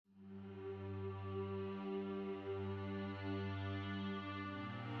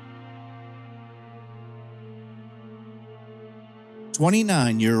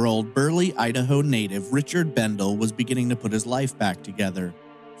29-year-old Burley, Idaho native Richard Bendele was beginning to put his life back together.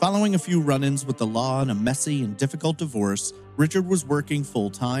 Following a few run-ins with the law and a messy and difficult divorce, Richard was working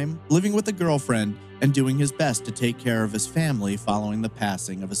full-time, living with a girlfriend, and doing his best to take care of his family following the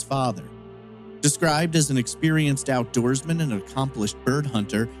passing of his father. Described as an experienced outdoorsman and accomplished bird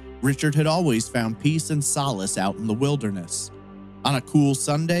hunter, Richard had always found peace and solace out in the wilderness. On a cool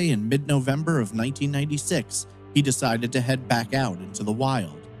Sunday in mid-November of 1996, he decided to head back out into the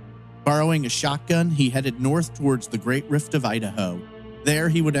wild. Borrowing a shotgun, he headed north towards the Great Rift of Idaho. There,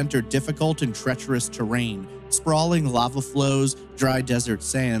 he would enter difficult and treacherous terrain, sprawling lava flows, dry desert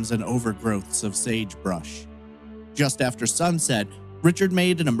sands, and overgrowths of sagebrush. Just after sunset, Richard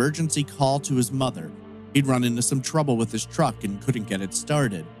made an emergency call to his mother. He'd run into some trouble with his truck and couldn't get it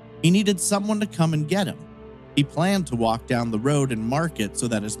started. He needed someone to come and get him. He planned to walk down the road and mark it so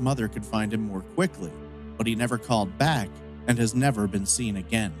that his mother could find him more quickly, but he never called back and has never been seen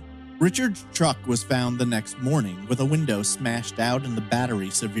again. Richard's truck was found the next morning with a window smashed out and the battery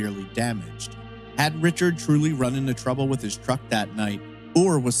severely damaged. Had Richard truly run into trouble with his truck that night,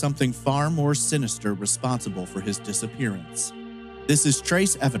 or was something far more sinister responsible for his disappearance? This is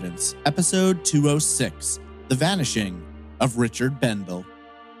Trace Evidence, episode 206, The Vanishing of Richard Bendele.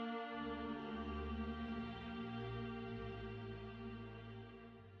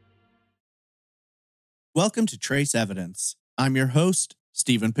 Welcome to Trace Evidence. I'm your host,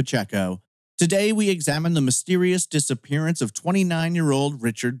 Stephen Pacheco. Today we examine the mysterious disappearance of 29-year-old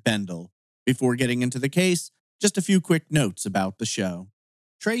Richard Bendele. Before getting into the case, just a few quick notes about the show.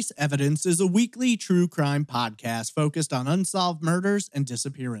 Trace Evidence is a weekly true crime podcast focused on unsolved murders and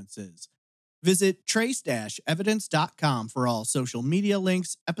disappearances. Visit trace-evidence.com for all social media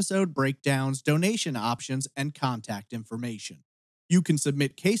links, episode breakdowns, donation options, and contact information. You can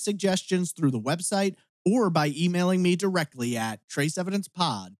submit case suggestions through the website or by emailing me directly at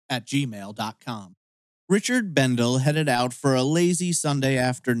traceevidencepod@gmail.com. Richard Bendele headed out for a lazy Sunday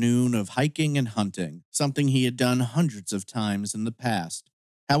afternoon of hiking and hunting, something he had done hundreds of times in the past.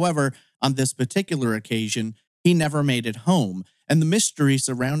 However, on this particular occasion, he never made it home, and the mystery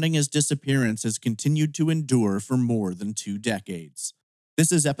surrounding his disappearance has continued to endure for more than 2 decades.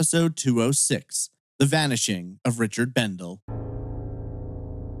 This is episode 206, The Vanishing of Richard Bendele.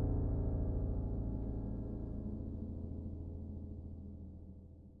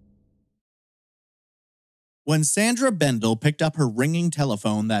 When Sandra Bendele picked up her ringing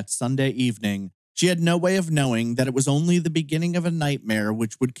telephone that Sunday evening, she had no way of knowing that it was only the beginning of a nightmare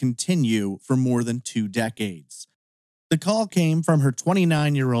which would continue for more than 2 decades. The call came from her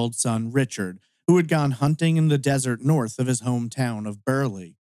 29-year-old son, Richard, who had gone hunting in the desert north of his hometown of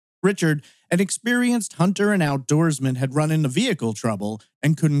Burley. Richard, an experienced hunter and outdoorsman, had run into vehicle trouble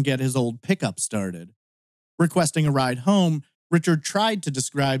and couldn't get his old pickup started. Requesting a ride home, Richard tried to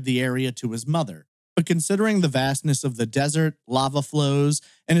describe the area to his mother. But considering the vastness of the desert, lava flows,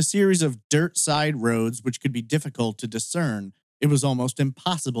 and a series of dirt side roads which could be difficult to discern, it was almost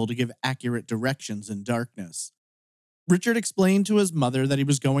impossible to give accurate directions in darkness. Richard explained to his mother that he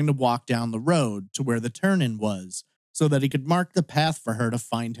was going to walk down the road to where the turn-in was, so that he could mark the path for her to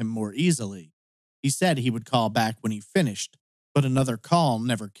find him more easily. He said he would call back when he finished, but another call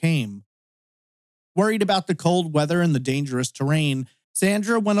never came. Worried about the cold weather and the dangerous terrain,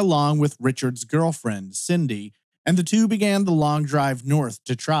 Sandra went along with Richard's girlfriend, Cindy, and the two began the long drive north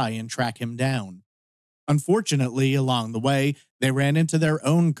to try and track him down. Unfortunately, along the way, they ran into their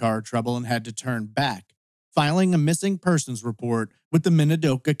own car trouble and had to turn back, filing a missing persons report with the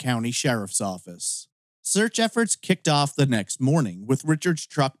Minidoka County Sheriff's Office. Search efforts kicked off the next morning, with Richard's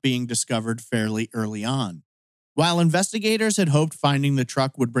truck being discovered fairly early on. While investigators had hoped finding the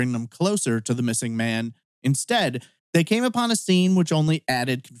truck would bring them closer to the missing man, instead, they came upon a scene which only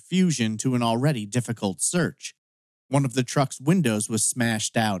added confusion to an already difficult search. One of the truck's windows was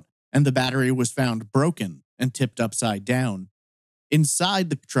smashed out, and the battery was found broken and tipped upside down. Inside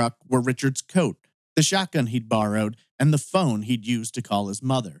the truck were Richard's coat, the shotgun he'd borrowed, and the phone he'd used to call his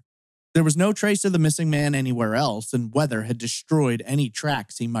mother. There was no trace of the missing man anywhere else, and weather had destroyed any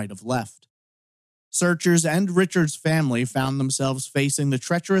tracks he might have left. Searchers and Richard's family found themselves facing the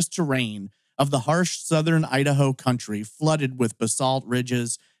treacherous terrain of the harsh southern Idaho country, flooded with basalt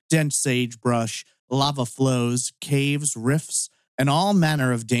ridges, dense sagebrush, lava flows, caves, rifts, and all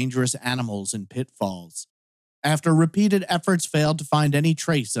manner of dangerous animals and pitfalls. After repeated efforts failed to find any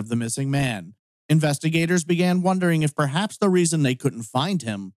trace of the missing man, investigators began wondering if perhaps the reason they couldn't find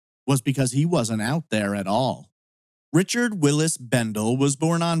him was because he wasn't out there at all. Richard Willis Bendele was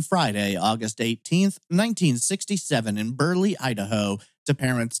born on Friday, August 18th, 1967 in Burley, Idaho, to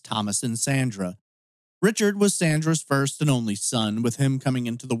parents Thomas and Sandra. Richard was Sandra's first and only son, with him coming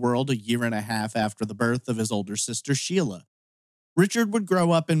into the world a year and a half after the birth of his older sister Sheila. Richard would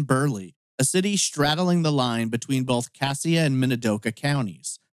grow up in Burley, a city straddling the line between both Cassia and Minidoka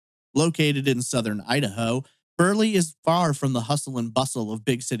counties. Located in southern Idaho, Burley is far from the hustle and bustle of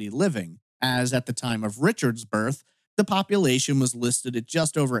big city living, as at the time of Richard's birth, the population was listed at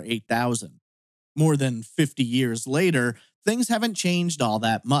just over 8,000. More than 50 years later, things haven't changed all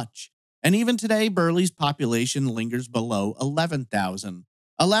that much, and even today, Burley's population lingers below 11,000,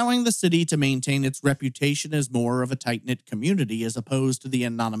 allowing the city to maintain its reputation as more of a tight-knit community as opposed to the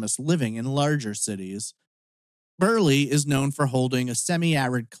anonymous living in larger cities. Burley is known for holding a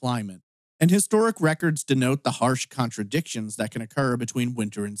semi-arid climate, and historic records denote the harsh contradictions that can occur between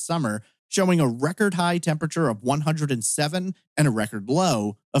winter and summer, showing a record high temperature of 107 and a record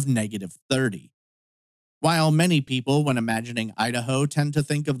low of -30. While many people, when imagining Idaho, tend to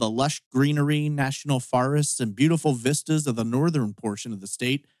think of the lush greenery, national forests, and beautiful vistas of the northern portion of the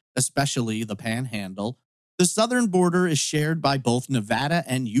state, especially the Panhandle, the southern border is shared by both Nevada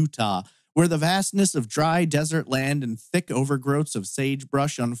and Utah, where the vastness of dry desert land and thick overgrowths of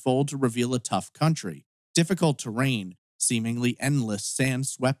sagebrush unfold to reveal a tough country, difficult terrain, seemingly endless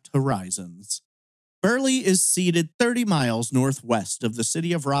sand-swept horizons. Burley is seated 30 miles northwest of the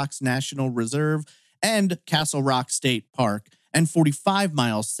City of Rocks National Reserve and Castle Rock State Park, and 45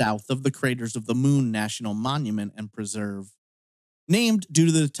 miles south of the Craters of the Moon National Monument and Preserve. Named due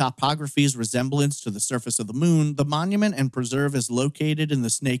to the topography's resemblance to the surface of the moon, the monument and preserve is located in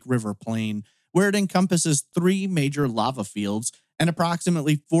the Snake River Plain, where it encompasses 3 major lava fields and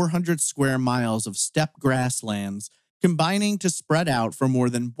approximately 400 square miles of steppe grasslands, combining to spread out for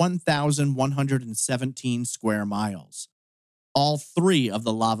more than 1,117 square miles. All 3 of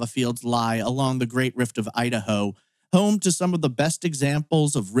the lava fields lie along the Great Rift of Idaho, home to some of the best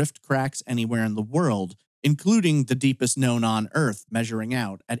examples of rift cracks anywhere in the world, including the deepest known on Earth, measuring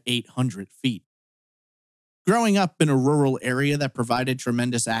out at 800 feet. Growing up in a rural area that provided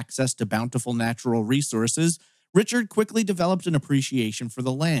tremendous access to bountiful natural resources, Richard quickly developed an appreciation for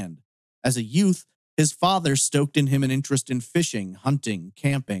the land. As a youth, his father stoked in him an interest in fishing, hunting,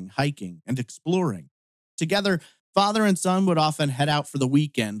 camping, hiking, and exploring. Together, father and son would often head out for the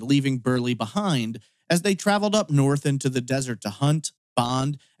weekend, leaving Burley behind as they traveled up north into the desert to hunt,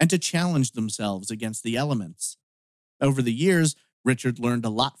 bond, and to challenge themselves against the elements. Over the years, Richard learned a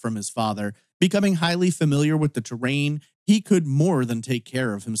lot from his father. Becoming highly familiar with the terrain, he could more than take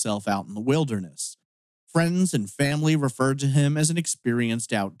care of himself out in the wilderness. Friends and family referred to him as an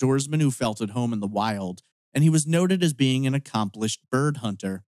experienced outdoorsman who felt at home in the wild, and he was noted as being an accomplished bird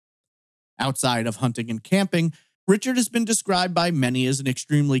hunter. Outside of hunting and camping, Richard has been described by many as an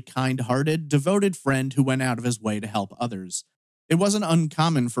extremely kind-hearted, devoted friend who went out of his way to help others. It wasn't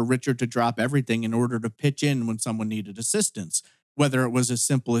uncommon for Richard to drop everything in order to pitch in when someone needed assistance, whether it was as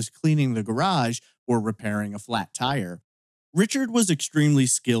simple as cleaning the garage or repairing a flat tire. Richard was extremely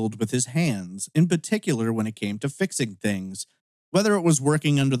skilled with his hands, in particular when it came to fixing things. Whether it was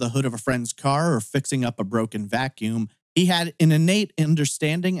working under the hood of a friend's car or fixing up a broken vacuum, he had an innate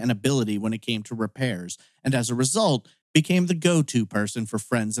understanding and ability when it came to repairs, and as a result, became the go-to person for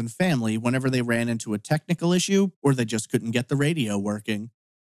friends and family whenever they ran into a technical issue or they just couldn't get the radio working.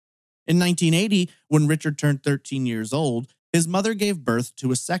 In 1980, when Richard turned 13 years old, his mother gave birth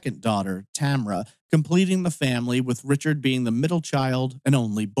to a second daughter, Tamra, completing the family with Richard being the middle child and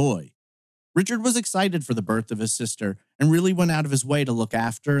only boy. Richard was excited for the birth of his sister and really went out of his way to look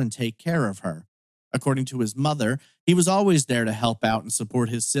after and take care of her. According to his mother, he was always there to help out and support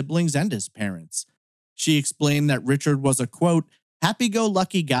his siblings and his parents. She explained that Richard was a, quote,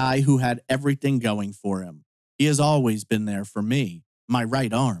 happy-go-lucky guy who had everything going for him. He has always been there for me, my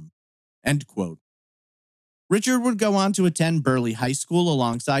right arm, end quote. Richard would go on to attend Burley High School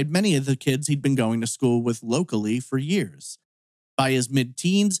alongside many of the kids he'd been going to school with locally for years. By his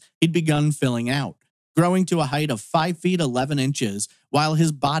mid-teens, he'd begun filling out, growing to a height of 5 feet 11 inches, while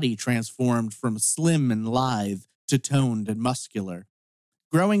his body transformed from slim and lithe to toned and muscular.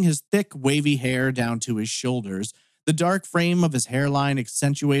 Growing his thick, wavy hair down to his shoulders, the dark frame of his hairline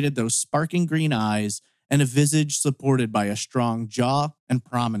accentuated those sparkling green eyes and a visage supported by a strong jaw and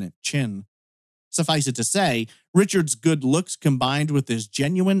prominent chin. Suffice it to say, Richard's good looks combined with his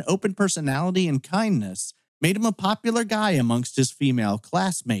genuine, open personality and kindness made him a popular guy amongst his female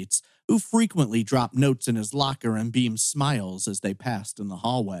classmates, who frequently dropped notes in his locker and beamed smiles as they passed in the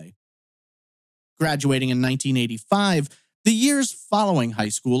hallway. Graduating in 1985, the years following high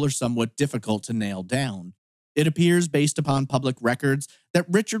school are somewhat difficult to nail down. It appears, based upon public records, that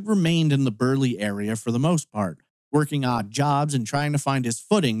Richard remained in the Burley area for the most part, working odd jobs and trying to find his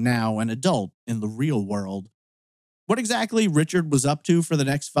footing now an adult in the real world. What exactly Richard was up to for the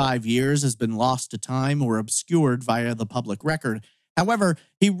next 5 years has been lost to time or obscured via the public record. However,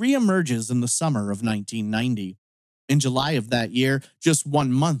 he reemerges in the summer of 1990. In July of that year, just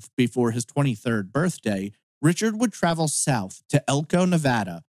 1 month before his 23rd birthday, Richard would travel south to Elko,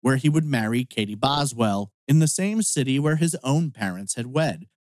 Nevada, where he would marry Katie Boswell in the same city where his own parents had wed.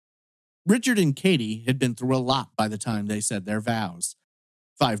 Richard and Katie had been through a lot by the time they said their vows.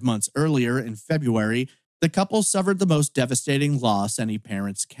 5 months earlier, in February, the couple suffered the most devastating loss any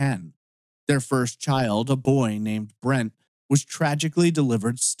parents can. Their first child, a boy named Brent, was tragically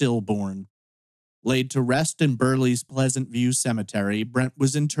delivered stillborn. Laid to rest in Burley's Pleasant View Cemetery, Brent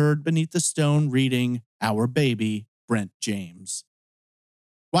was interred beneath the stone reading, "Our baby, Brent James."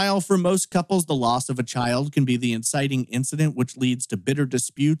 While for most couples the loss of a child can be the inciting incident which leads to bitter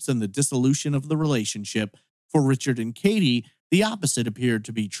disputes and the dissolution of the relationship, for Richard and Katie, the opposite appeared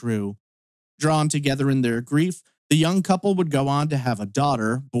to be true. Drawn together in their grief, the young couple would go on to have a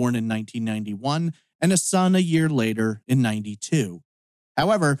daughter, born in 1991, and a son a year later in 92.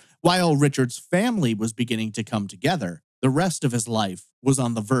 However, while Richard's family was beginning to come together, the rest of his life was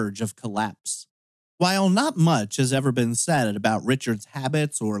on the verge of collapse. While not much has ever been said about Richard's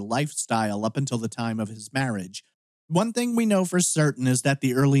habits or lifestyle up until the time of his marriage, one thing we know for certain is that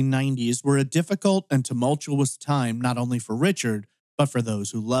the early 90s were a difficult and tumultuous time not only for Richard, but for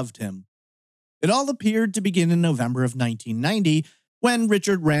those who loved him. It all appeared to begin in November of 1990 when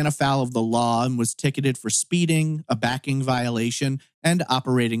Richard ran afoul of the law and was ticketed for speeding, a backing violation, and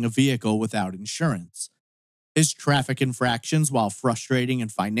operating a vehicle without insurance. His traffic infractions, while frustrating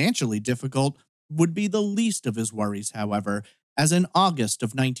and financially difficult, would be the least of his worries, however, as in August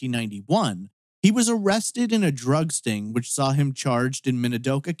of 1991, he was arrested in a drug sting which saw him charged in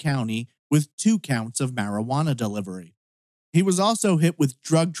Minidoka County with 2 counts of marijuana delivery. He was also hit with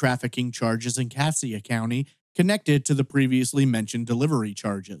drug trafficking charges in Cassia County, connected to the previously mentioned delivery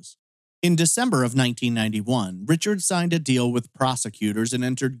charges. In December of 1991, Richard signed a deal with prosecutors and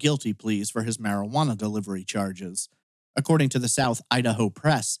entered guilty pleas for his marijuana delivery charges. According to the South Idaho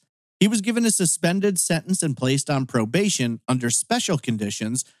Press, he was given a suspended sentence and placed on probation under special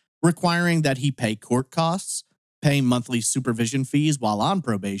conditions, requiring that he pay court costs, pay monthly supervision fees while on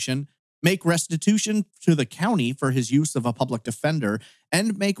probation, make restitution to the county for his use of a public defender,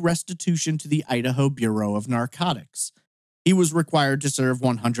 and make restitution to the Idaho Bureau of Narcotics. He was required to serve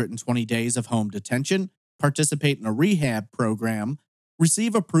 120 days of home detention, participate in a rehab program,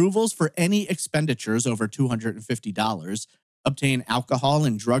 receive approvals for any expenditures over $250, obtain alcohol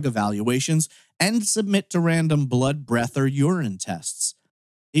and drug evaluations, and submit to random blood, breath, or urine tests.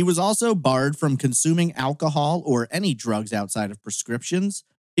 He was also barred from consuming alcohol or any drugs outside of prescriptions.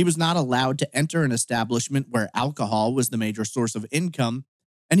 He was not allowed to enter an establishment where alcohol was the major source of income,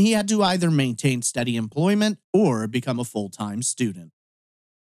 and he had to either maintain steady employment or become a full-time student.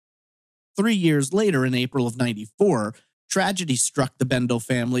 3 years later, in April of 94, tragedy struck the Bendele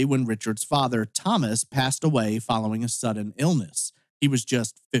family when Richard's father, Thomas, passed away following a sudden illness. He was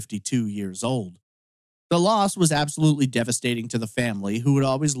just 52 years old. The loss was absolutely devastating to the family, who had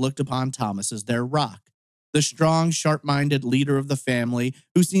always looked upon Thomas as their rock, the strong, sharp-minded leader of the family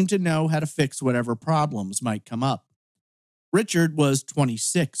who seemed to know how to fix whatever problems might come up. Richard was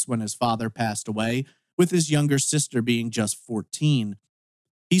 26 when his father passed away, with his younger sister being just 14.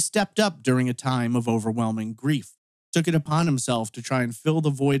 He stepped up during a time of overwhelming grief, took it upon himself to try and fill the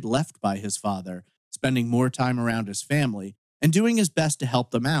void left by his father, spending more time around his family and doing his best to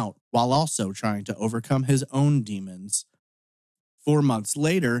help them out while also trying to overcome his own demons. 4 months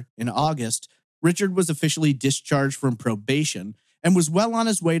later, in August, Richard was officially discharged from probation and was well on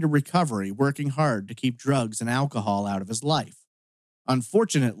his way to recovery, working hard to keep drugs and alcohol out of his life.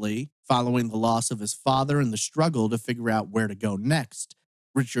 Unfortunately, following the loss of his father and the struggle to figure out where to go next,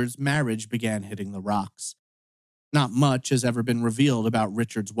 Richard's marriage began hitting the rocks. Not much has ever been revealed about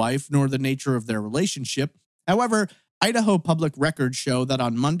Richard's wife nor the nature of their relationship. However, Idaho public records show that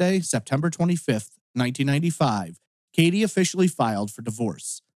on Monday, September 25th, 1995, Katie officially filed for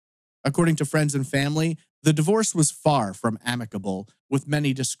divorce. According to friends and family, the divorce was far from amicable, with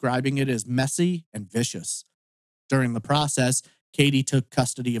many describing it as messy and vicious. During the process, Katie took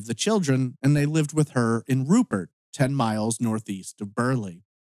custody of the children, and they lived with her in Rupert, 10 miles northeast of Burley.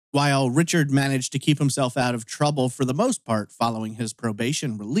 While Richard managed to keep himself out of trouble for the most part following his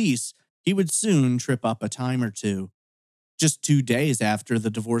probation release, he would soon trip up a time or two. Just 2 days after the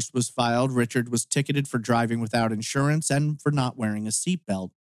divorce was filed, Richard was ticketed for driving without insurance and for not wearing a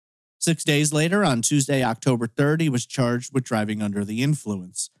seatbelt. 6 days later, on Tuesday, October 3rd, he was charged with driving under the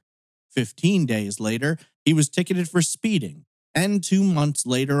influence. 15 days later, he was ticketed for speeding, and 2 months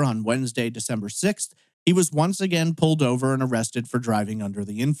later, on Wednesday, December 6th, he was once again pulled over and arrested for driving under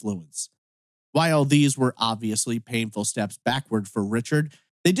the influence. While these were obviously painful steps backward for Richard,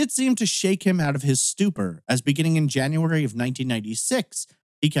 they did seem to shake him out of his stupor, as beginning in January of 1996,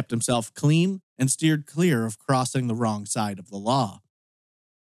 he kept himself clean and steered clear of crossing the wrong side of the law.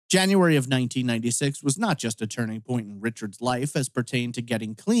 January of 1996 was not just a turning point in Richard's life as pertained to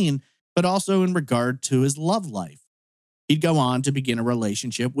getting clean, but also in regard to his love life. He'd go on to begin a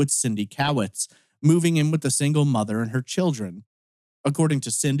relationship with Cindy Cowitz, moving in with a single mother and her children. According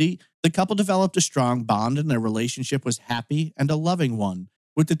to Cindy, the couple developed a strong bond and their relationship was happy and a loving one,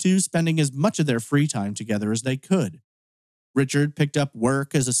 with the two spending as much of their free time together as they could. Richard picked up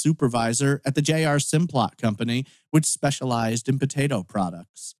work as a supervisor at the J.R. Simplot Company, which specialized in potato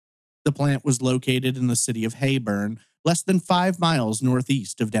products. The plant was located in the city of Hayburn, less than 5 miles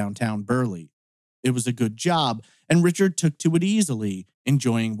northeast of downtown Burley. It was a good job, and Richard took to it easily,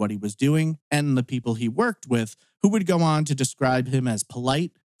 enjoying what he was doing and the people he worked with, who would go on to describe him as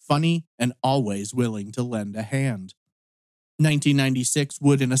polite, funny, and always willing to lend a hand. 1996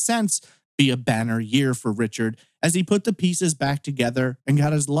 would, in a sense, be a banner year for Richard as he put the pieces back together and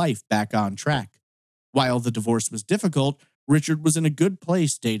got his life back on track. While the divorce was difficult, Richard was in a good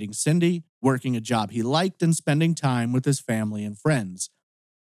place dating Cindy, working a job he liked, and spending time with his family and friends.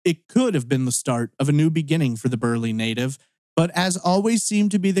 It could have been the start of a new beginning for the Burley native, but as always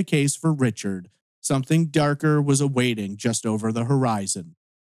seemed to be the case for Richard, something darker was awaiting just over the horizon.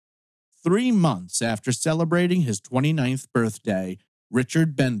 3 months after celebrating his 29th birthday,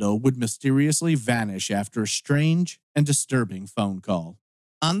 Richard Bendele would mysteriously vanish after a strange and disturbing phone call.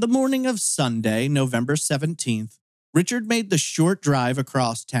 On the morning of Sunday, November 17th, Richard made the short drive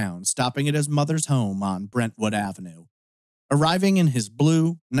across town, stopping at his mother's home on Brentwood Avenue. Arriving in his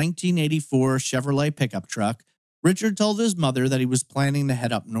blue 1984 Chevrolet pickup truck, Richard told his mother that he was planning to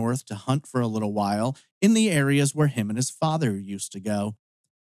head up north to hunt for a little while in the areas where him and his father used to go.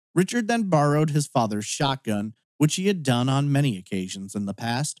 Richard then borrowed his father's shotgun, which he had done on many occasions in the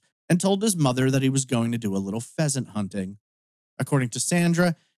past, and told his mother that he was going to do a little pheasant hunting. According to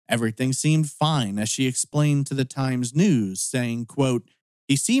Sandra, everything seemed fine as she explained to the Times News, saying, quote,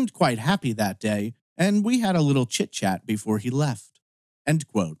 "He seemed quite happy that day, and we had a little chit-chat before he left." End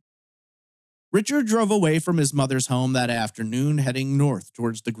quote. Richard drove away from his mother's home that afternoon, heading north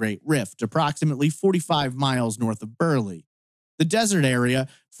towards the Great Rift, approximately 45 miles north of Burley. The desert area,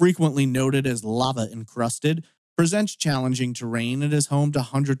 frequently noted as lava-encrusted, presents challenging terrain and is home to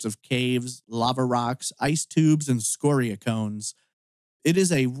hundreds of caves, lava rocks, ice tubes, and scoria cones. It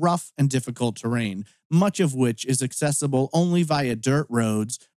is a rough and difficult terrain, much of which is accessible only via dirt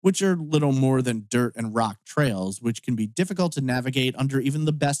roads, which are little more than dirt and rock trails, which can be difficult to navigate under even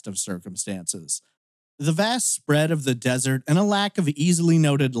the best of circumstances. The vast spread of the desert and a lack of easily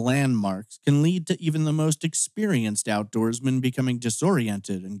noted landmarks can lead to even the most experienced outdoorsman becoming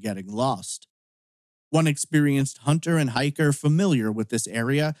disoriented and getting lost. One experienced hunter and hiker familiar with this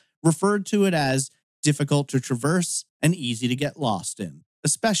area referred to it as difficult to traverse and easy to get lost in,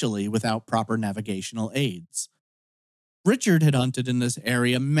 especially without proper navigational aids. Richard had hunted in this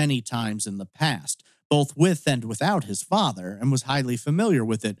area many times in the past, both with and without his father, and was highly familiar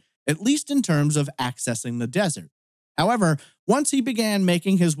with it, at least in terms of accessing the desert. However, once he began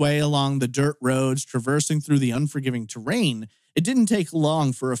making his way along the dirt roads, traversing through the unforgiving terrain, it didn't take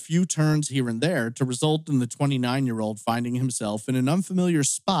long for a few turns here and there to result in the 29-year-old finding himself in an unfamiliar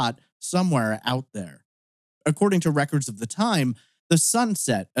spot somewhere out there. According to records of the time, the sun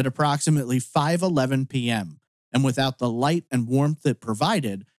set at approximately 5:11 p.m., and without the light and warmth it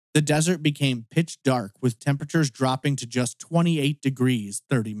provided, the desert became pitch dark with temperatures dropping to just 28 degrees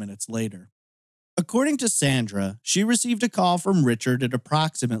 30 minutes later. According to Sandra, she received a call from Richard at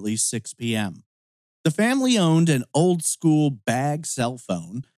approximately 6 p.m. The family owned an old-school bag cell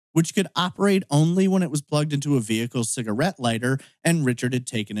phone, which could operate only when it was plugged into a vehicle's cigarette lighter, and Richard had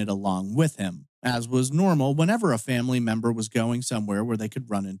taken it along with him, as was normal whenever a family member was going somewhere where they could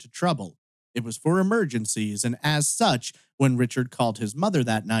run into trouble. It was for emergencies, and as such, when Richard called his mother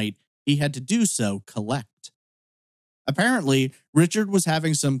that night, he had to do so collect. Apparently, Richard was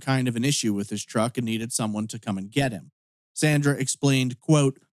having some kind of an issue with his truck and needed someone to come and get him. Sandra explained,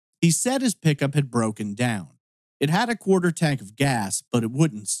 quote, "He said his pickup had broken down. It had a quarter tank of gas, but it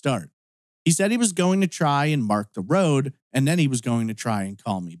wouldn't start. He said he was going to try and mark the road, and then he was going to try and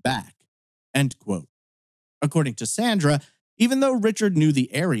call me back." End quote. According to Sandra, even though Richard knew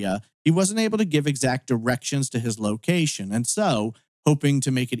the area, he wasn't able to give exact directions to his location, and so, hoping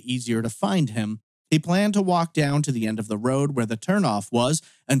to make it easier to find him, He planned to walk down to the end of the road where the turnoff was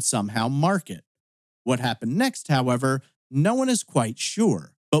and somehow mark it. What happened next, however, no one is quite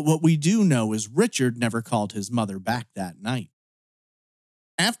sure, but what we do know is Richard never called his mother back that night.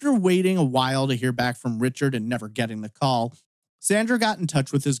 After waiting a while to hear back from Richard and never getting the call, Sandra got in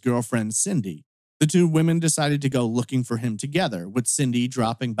touch with his girlfriend Cindy. The two women decided to go looking for him together, with Cindy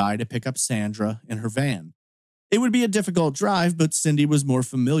dropping by to pick up Sandra in her van. It would be a difficult drive, but Cindy was more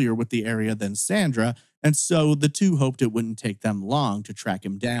familiar with the area than Sandra, and so the two hoped it wouldn't take them long to track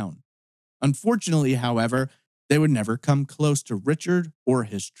him down. Unfortunately, however, they would never come close to Richard or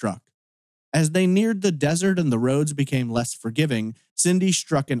his truck. As they neared the desert and the roads became less forgiving, Cindy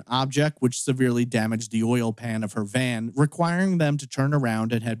struck an object which severely damaged the oil pan of her van, requiring them to turn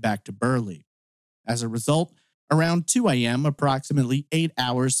around and head back to Burley. As a result, around 2 a.m., approximately 8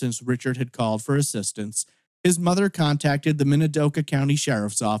 hours since Richard had called for assistance, his mother contacted the Minidoka County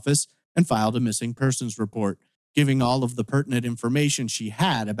Sheriff's Office and filed a missing persons report, giving all of the pertinent information she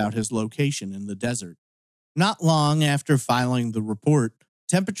had about his location in the desert. Not long after filing the report,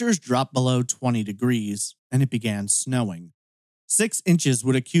 temperatures dropped below 20 degrees, and it began snowing. 6 inches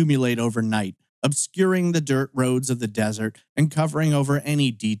would accumulate overnight, obscuring the dirt roads of the desert and covering over any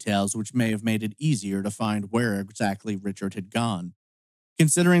details which may have made it easier to find where exactly Richard had gone.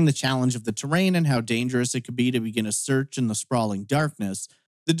 Considering the challenge of the terrain and how dangerous it could be to begin a search in the sprawling darkness,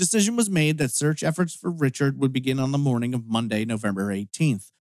 the decision was made that search efforts for Richard would begin on the morning of Monday, November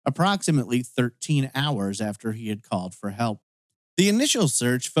 18th, approximately 13 hours after he had called for help. The initial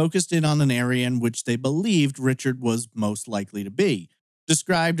search focused in on an area in which they believed Richard was most likely to be,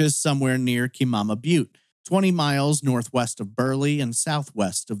 described as somewhere near Kimama Butte, 20 miles northwest of Burley and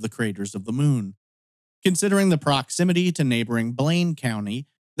southwest of the craters of the moon. Considering the proximity to neighboring Blaine County,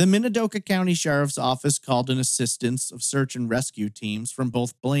 the Minidoka County Sheriff's Office called in assistance of search and rescue teams from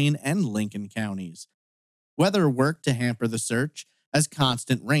both Blaine and Lincoln counties. Weather worked to hamper the search, as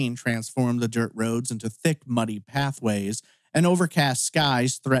constant rain transformed the dirt roads into thick, muddy pathways, and overcast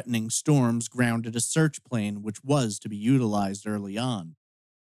skies threatening storms grounded a search plane which was to be utilized early on.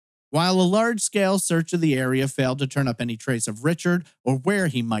 While a large-scale search of the area failed to turn up any trace of Richard or where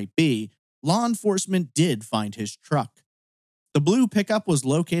he might be, law enforcement did find his truck. The blue pickup was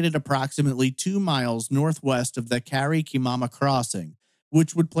located approximately 2 miles northwest of the Kari-Kimama crossing,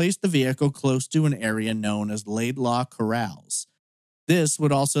 which would place the vehicle close to an area known as Laidlaw Corrals. This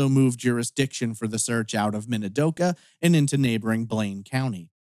would also move jurisdiction for the search out of Minidoka and into neighboring Blaine County.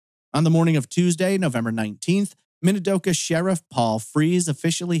 On the morning of Tuesday, November 19th, Minidoka Sheriff Paul Freeze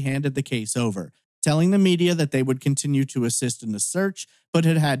officially handed the case over, telling the media that they would continue to assist in the search, but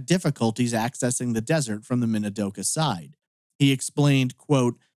had had difficulties accessing the desert from the Minidoka side. He explained,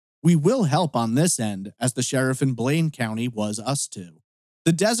 quote, "We will help on this end, as the sheriff in Blaine County was us to.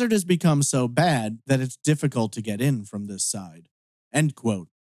 The desert has become so bad that it's difficult to get in from this side." End quote.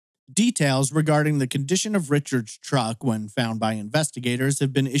 Details regarding the condition of Richard's truck when found by investigators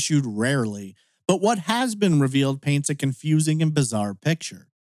have been issued rarely, but what has been revealed paints a confusing and bizarre picture.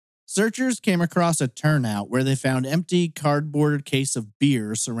 Searchers came across a turnout where they found empty cardboard case of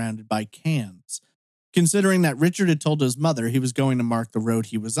beer surrounded by cans. Considering that Richard had told his mother he was going to mark the road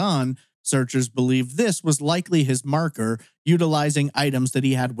he was on, searchers believed this was likely his marker, utilizing items that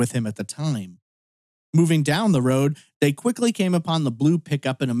he had with him at the time. Moving down the road, they quickly came upon the blue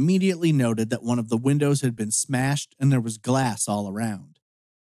pickup and immediately noted that one of the windows had been smashed and there was glass all around.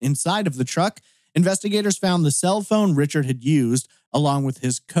 Inside of the truck, investigators found the cell phone Richard had used, along with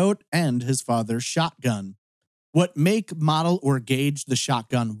his coat and his father's shotgun. What make, model, or gauge the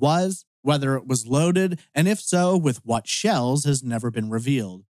shotgun was, whether it was loaded, and if so, with what shells, has never been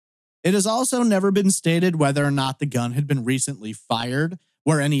revealed. It has also never been stated whether or not the gun had been recently fired,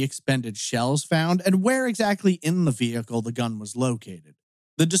 were any expended shells found, and where exactly in the vehicle the gun was located.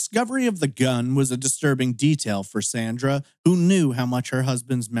 The discovery of the gun was a disturbing detail for Sandra, who knew how much her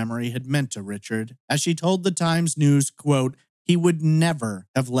husband's memory had meant to Richard, as she told the Times News, quote, "He would never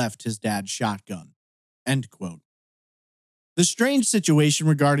have left his dad's shotgun." End quote. The strange situation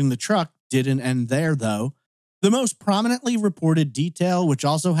regarding the truck didn't end there, though. The most prominently reported detail, which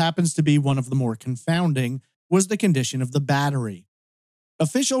also happens to be one of the more confounding, was the condition of the battery.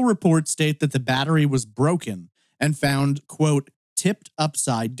 Official reports state that the battery was broken and found, quote, "tipped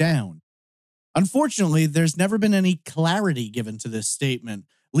upside down." Unfortunately, there's never been any clarity given to this statement,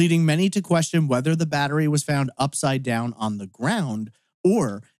 leading many to question whether the battery was found upside down on the ground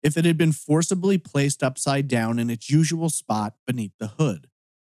or if it had been forcibly placed upside down in its usual spot beneath the hood.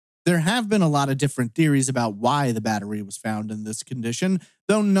 There have been a lot of different theories about why the battery was found in this condition,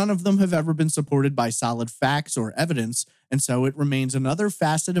 though none of them have ever been supported by solid facts or evidence, and so it remains another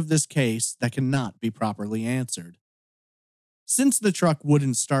facet of this case that cannot be properly answered. Since the truck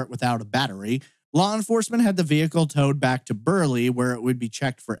wouldn't start without a battery, law enforcement had the vehicle towed back to Burley where it would be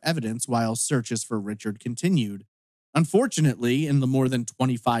checked for evidence while searches for Richard continued. Unfortunately, in the more than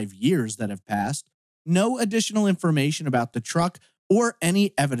 25 years that have passed, no additional information about the truck or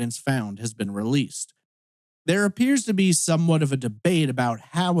any evidence found has been released. There appears to be somewhat of a debate about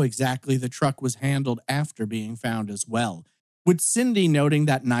how exactly the truck was handled after being found as well, with Cindy noting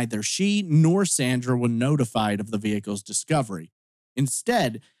that neither she nor Sandra were notified of the vehicle's discovery.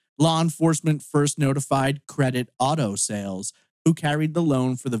 Instead, law enforcement first notified Credit Auto Sales, who carried the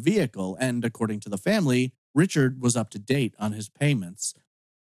loan for the vehicle, and according to the family, Richard was up to date on his payments.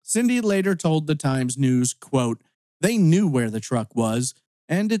 Cindy later told the Times News, quote, "They knew where the truck was,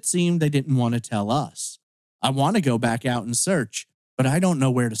 and it seemed they didn't want to tell us. I want to go back out and search, but I don't know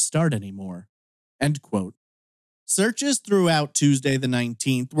where to start anymore." End quote. Searches throughout Tuesday the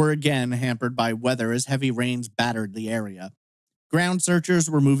 19th were again hampered by weather as heavy rains battered the area. Ground searchers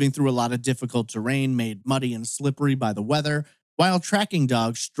were moving through a lot of difficult terrain made muddy and slippery by the weather, while tracking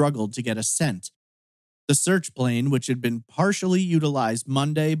dogs struggled to get a scent. The search plane, which had been partially utilized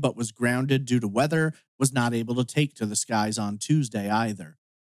Monday but was grounded due to weather, was not able to take to the skies on Tuesday either.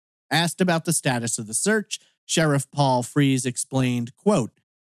 Asked about the status of the search, Sheriff Paul Freese explained, quote,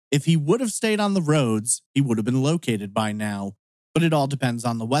 "If he would have stayed on the roads, he would have been located by now, but it all depends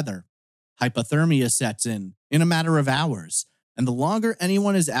on the weather. Hypothermia sets in a matter of hours, and the longer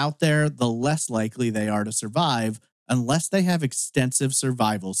anyone is out there, the less likely they are to survive unless they have extensive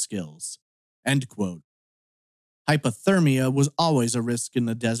survival skills." End quote. Hypothermia was always a risk in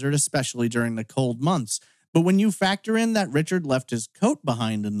the desert, especially during the cold months, but when you factor in that Richard left his coat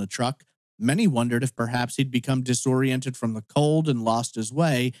behind in the truck, many wondered if perhaps he'd become disoriented from the cold and lost his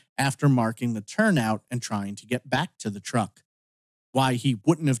way after marking the turnout and trying to get back to the truck. Why he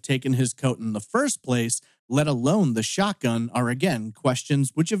wouldn't have taken his coat in the first place, let alone the shotgun, are again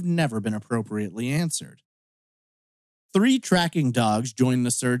questions which have never been appropriately answered. 3 tracking dogs joined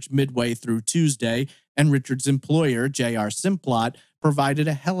the search midway through Tuesday, and Richard's employer, J.R. Simplot, provided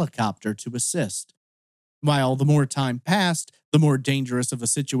a helicopter to assist. While the more time passed, the more dangerous of a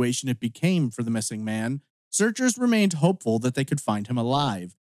situation it became for the missing man, searchers remained hopeful that they could find him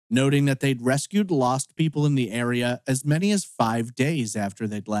alive, noting that they'd rescued lost people in the area as many as 5 days after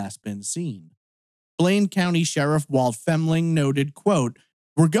they'd last been seen. Blaine County Sheriff Walt Femling noted, quote,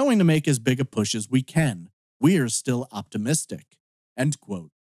 "We're going to make as big a push as we can. We're still optimistic." End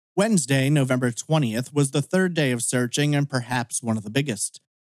quote. Wednesday, November 20th, was the 3rd day of searching and perhaps one of the biggest.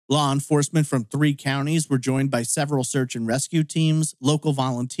 Law enforcement from 3 counties were joined by several search and rescue teams, local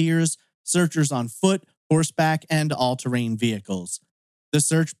volunteers, searchers on foot, horseback, and all-terrain vehicles. The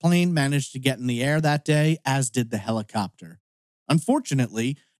search plane managed to get in the air that day, as did the helicopter.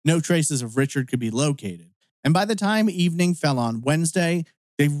 Unfortunately, no traces of Richard could be located, and by the time evening fell on Wednesday,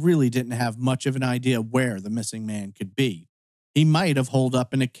 they really didn't have much of an idea where the missing man could be. He might have holed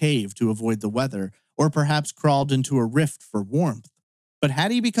up in a cave to avoid the weather, or perhaps crawled into a rift for warmth. But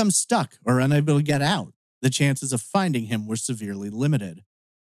had he become stuck or unable to get out, the chances of finding him were severely limited.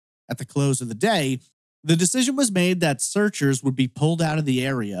 At the close of the day, the decision was made that searchers would be pulled out of the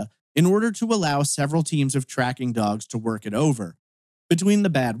area in order to allow several teams of tracking dogs to work it over. Between the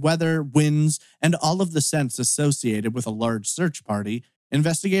bad weather, winds, and all of the scents associated with a large search party,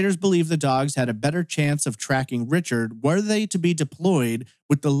 investigators believe the dogs had a better chance of tracking Richard were they to be deployed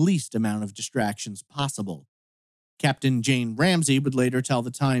with the least amount of distractions possible. Captain Jane Ramsey would later tell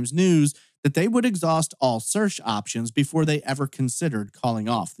the Times News that they would exhaust all search options before they ever considered calling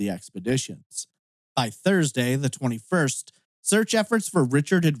off the expeditions. By Thursday, the 21st, search efforts for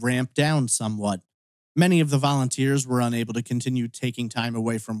Richard had ramped down somewhat. Many of the volunteers were unable to continue taking time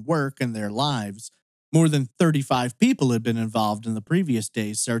away from work and their lives. More than 35 people had been involved in the previous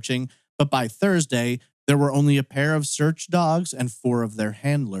day's searching, but by Thursday, there were only a pair of search dogs and 4 of their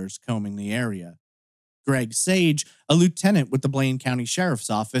handlers combing the area. Greg Sage, a lieutenant with the Blaine County Sheriff's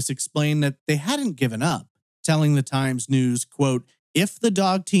Office, explained that they hadn't given up, telling the Times News, quote, "If the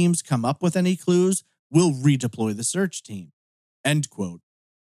dog teams come up with any clues, we'll redeploy the search team." End quote.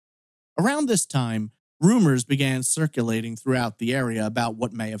 Around this time, rumors began circulating throughout the area about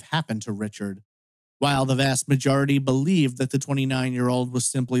what may have happened to Richard. While the vast majority believed that the 29-year-old was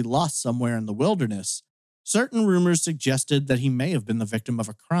simply lost somewhere in the wilderness, certain rumors suggested that he may have been the victim of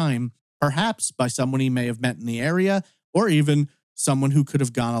a crime, perhaps by someone he may have met in the area, or even someone who could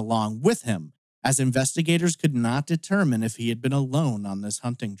have gone along with him, as investigators could not determine if he had been alone on this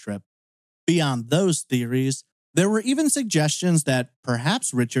hunting trip. Beyond those theories, there were even suggestions that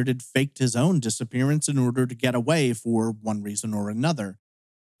perhaps Richard had faked his own disappearance in order to get away for one reason or another.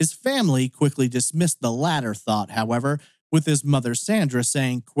 His family quickly dismissed the latter thought, however, with his mother Sandra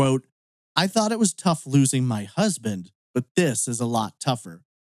saying, quote, "I thought it was tough losing my husband, but this is a lot tougher.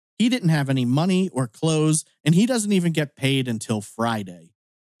 He didn't have any money or clothes, and he doesn't even get paid until Friday.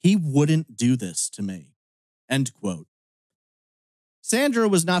 He wouldn't do this to me." End quote. Sandra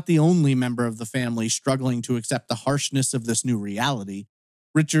was not the only member of the family struggling to accept the harshness of this new reality.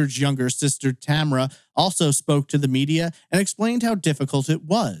 Richard's younger sister Tamara also spoke to the media and explained how difficult it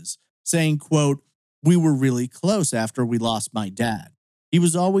was, saying, quote, "We were really close after we lost my dad. He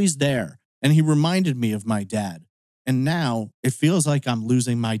was always there, and he reminded me of my dad. And now it feels like I'm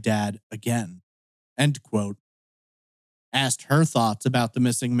losing my dad again." End quote. Asked her thoughts about the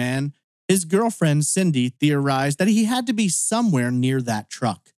missing man, his girlfriend Cindy theorized that he had to be somewhere near that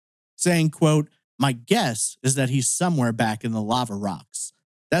truck, saying, quote, "My guess is that he's somewhere back in the lava rocks.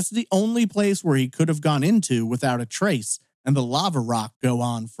 That's the only place where he could have gone into without a trace, and the lava rock go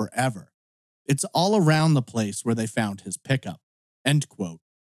on forever. It's all around the place where they found his pickup." End quote.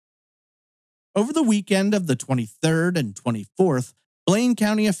 Over the weekend of the 23rd and 24th, Blaine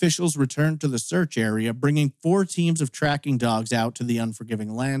County officials returned to the search area, bringing 4 teams of tracking dogs out to the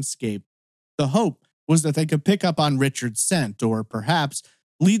unforgiving landscape. The hope was that they could pick up on Richard's scent or perhaps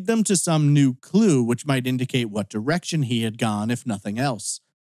lead them to some new clue which might indicate what direction he had gone, if nothing else.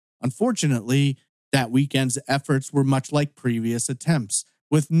 Unfortunately, that weekend's efforts were much like previous attempts,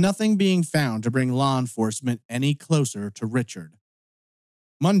 with nothing being found to bring law enforcement any closer to Richard.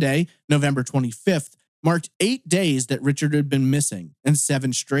 Monday, November 25th, marked 8 days that Richard had been missing and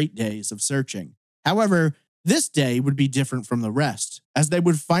 7 straight days of searching. However, this day would be different from the rest, as they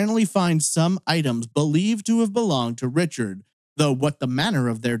would finally find some items believed to have belonged to Richard, though what the manner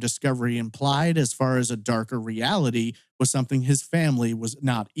of their discovery implied as far as a darker reality was something his family was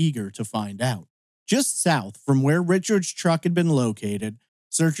not eager to find out. Just south from where Richard's truck had been located,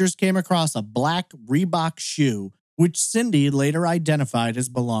 searchers came across a black Reebok shoe, which Cindy later identified as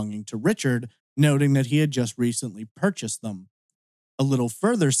belonging to Richard, noting that he had just recently purchased them. A little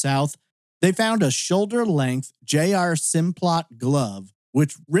further south, they found a shoulder-length J.R. Simplot glove,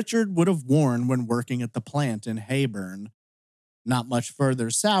 which Richard would have worn when working at the plant in Hayburn. Not much further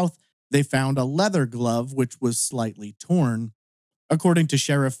south, they found a leather glove which was slightly torn. According to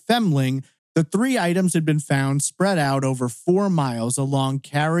Sheriff Femling, the 3 items had been found spread out over 4 miles along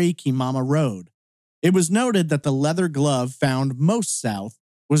Cary-Kimama Road. It was noted that the leather glove found most south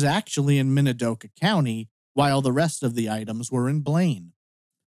was actually in Minidoka County, while the rest of the items were in Blaine.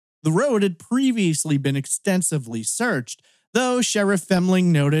 The road had previously been extensively searched, though Sheriff Femling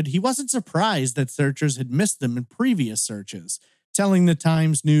noted he wasn't surprised that searchers had missed them in previous searches, telling the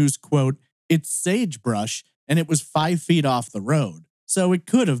Times News, quote, "It's sagebrush and it was 5 feet off the road, so it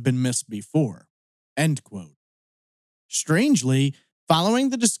could have been missed before." End quote. Strangely, following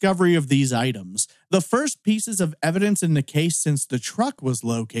the discovery of these items, the first pieces of evidence in the case since the truck was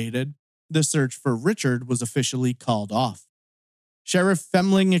located, the search for Richard was officially called off. Sheriff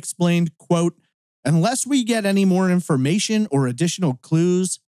Femling explained, quote, "Unless we get any more information or additional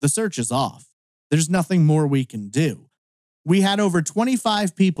clues, the search is off. There's nothing more we can do. We had over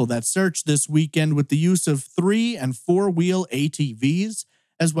 25 people that searched this weekend with the use of 3- and 4-wheel ATVs,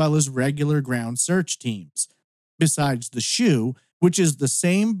 as well as regular ground search teams. Besides the shoe, which is the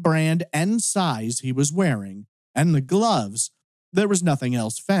same brand and size he was wearing, and the gloves, there was nothing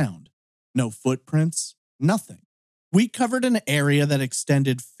else found. No footprints, nothing. We covered an area that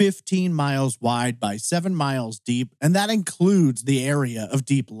extended 15 miles wide by 7 miles deep, and that includes the area of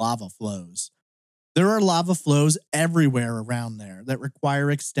deep lava flows. There are lava flows everywhere around there that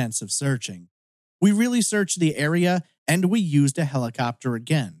require extensive searching. We really searched the area, and we used a helicopter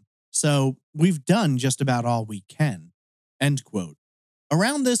again. So we've done just about all we can." End quote.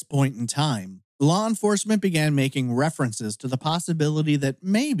 Around this point in time, law enforcement began making references to the possibility that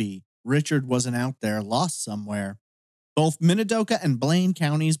maybe Richard wasn't out there lost somewhere. Both Minidoka and Blaine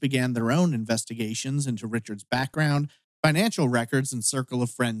counties began their own investigations into Richard's background, financial records, and circle of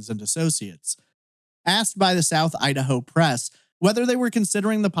friends and associates. Asked by the South Idaho Press whether they were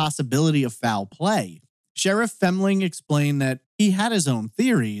considering the possibility of foul play, Sheriff Femling explained that he had his own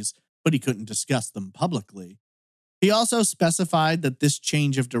theories, but he couldn't discuss them publicly. He also specified that this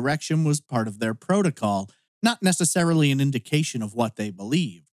change of direction was part of their protocol, not necessarily an indication of what they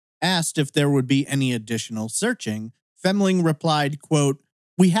believed. Asked if there would be any additional searching, Femling replied, quote,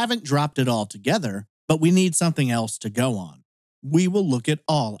 "We haven't dropped it all together, but we need something else to go on. We will look at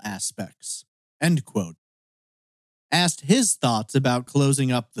all aspects." End quote. Asked his thoughts about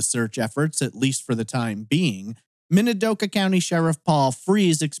closing up the search efforts, at least for the time being, Minidoka County Sheriff Paul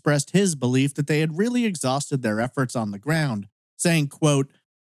Freese expressed his belief that they had really exhausted their efforts on the ground, saying, quote,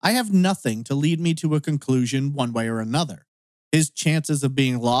 "I have nothing to lead me to a conclusion one way or another. His chances of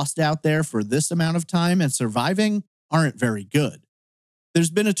being lost out there for this amount of time and surviving aren't very good. There's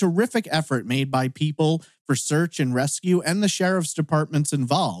been a terrific effort made by people for search and rescue and the sheriff's departments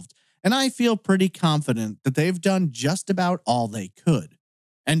involved, and I feel pretty confident that they've done just about all they could."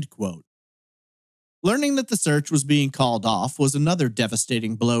 End quote. Learning that the search was being called off was another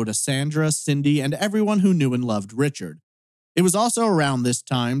devastating blow to Sandra, Cindy, and everyone who knew and loved Richard. It was also around this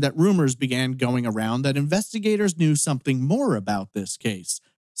time that rumors began going around that investigators knew something more about this case,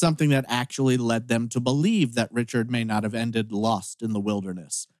 something that actually led them to believe that Richard may not have ended lost in the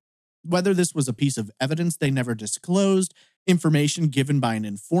wilderness. Whether this was a piece of evidence they never disclosed, information given by an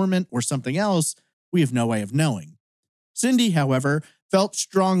informant, or something else, we have no way of knowing. Cindy, however, felt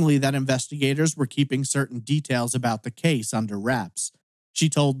strongly that investigators were keeping certain details about the case under wraps. She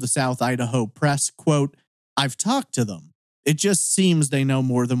told the South Idaho Press, quote, "I've talked to them. It just seems they know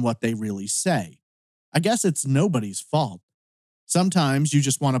more than what they really say. I guess it's nobody's fault. Sometimes you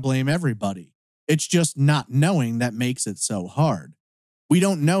just want to blame everybody. It's just not knowing that makes it so hard. We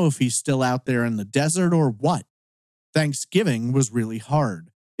don't know if he's still out there in the desert or what. Thanksgiving was really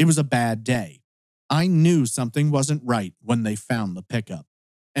hard. It was a bad day. I knew something wasn't right when they found the pickup."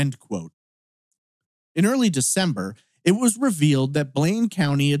 End quote. In early December, it was revealed that Blaine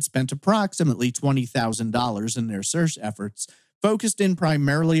County had spent approximately $20,000 in their search efforts, focused in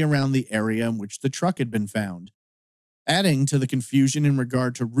primarily around the area in which the truck had been found. Adding to the confusion in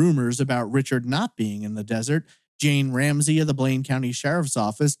regard to rumors about Richard not being in the desert, Jane Ramsey of the Blaine County Sheriff's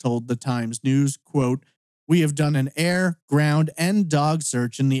Office told the Times News, quote, "We have done an air, ground, and dog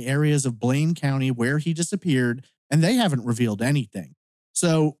search in the areas of Blaine County where he disappeared, and they haven't revealed anything.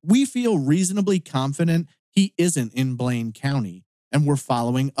 So we feel reasonably confident he isn't in Blaine County, and we're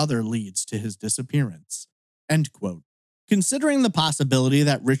following other leads to his disappearance." End quote. Considering the possibility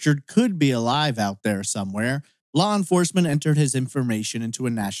that Richard could be alive out there somewhere, law enforcement entered his information into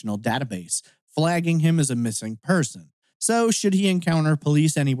a national database, flagging him as a missing person. So, should he encounter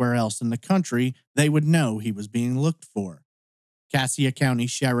police anywhere else in the country, they would know he was being looked for. Cassia County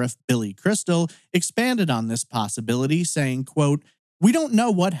Sheriff Billy Crystal expanded on this possibility, saying, quote, "We don't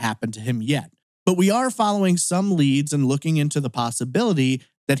know what happened to him yet, but we are following some leads and looking into the possibility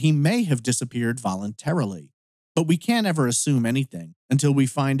that he may have disappeared voluntarily. But we can't ever assume anything until we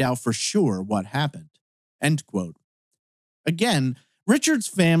find out for sure what happened." End quote. Again, Richard's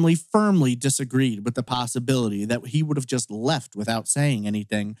family firmly disagreed with the possibility that he would have just left without saying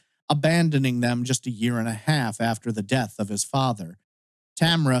anything, abandoning them just a year and a half after the death of his father.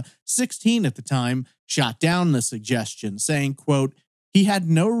 Tamra, 16 at the time, shot down the suggestion, saying, quote, "He had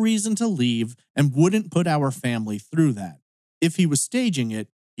no reason to leave and wouldn't put our family through that. If he was staging it,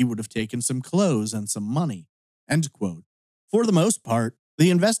 he would have taken some clothes and some money." End quote. For the most part,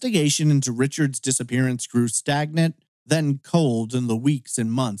 the investigation into Richard's disappearance grew stagnant, then cold in the weeks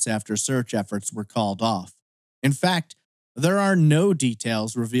and months after search efforts were called off. In fact, there are no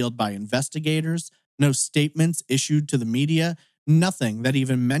details revealed by investigators, no statements issued to the media, nothing that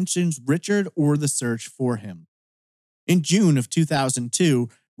even mentions Richard or the search for him. In June of 2002,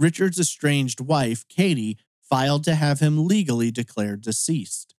 Richard's estranged wife, Katie, filed to have him legally declared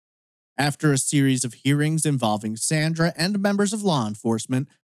deceased. After a series of hearings involving Sandra and members of law enforcement,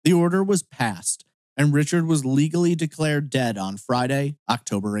 the order was passed, and Richard was legally declared dead on Friday,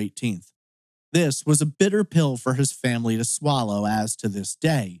 October 18th. This was a bitter pill for his family to swallow, as to this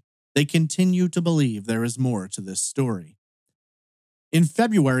day, they continue to believe there is more to this story. In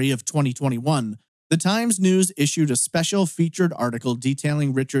February of 2021, the Times News issued a special featured article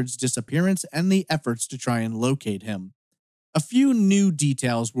detailing Richard's disappearance and the efforts to try and locate him. A few new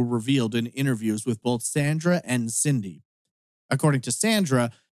details were revealed in interviews with both Sandra and Cindy. According to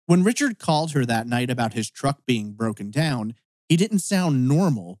Sandra, when Richard called her that night about his truck being broken down, he didn't sound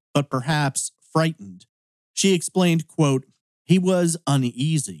normal, but perhaps frightened. She explained, quote, "He was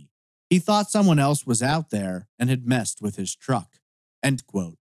uneasy. He thought someone else was out there and had messed with his truck." End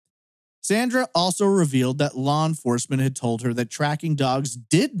quote. Sandra also revealed that law enforcement had told her that tracking dogs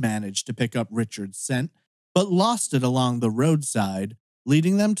did manage to pick up Richard's scent, but lost it along the roadside,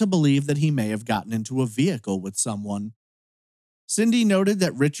 leading them to believe that he may have gotten into a vehicle with someone. Cindy noted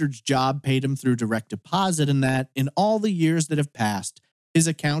that Richard's job paid him through direct deposit and that, in all the years that have passed, his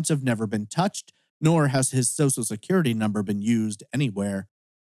accounts have never been touched, nor has his social security number been used anywhere.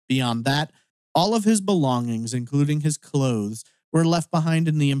 Beyond that, all of his belongings, including his clothes, were left behind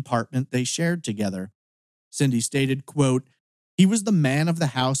in the apartment they shared together. Cindy stated, quote, "He was the man of the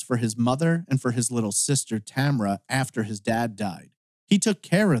house for his mother and for his little sister Tamra after his dad died. He took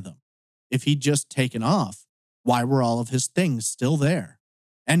care of them. If he'd just taken off, why were all of his things still there?"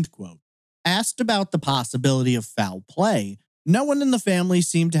 End quote. Asked about the possibility of foul play, no one in the family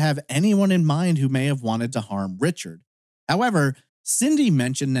seemed to have anyone in mind who may have wanted to harm Richard. However, Cindy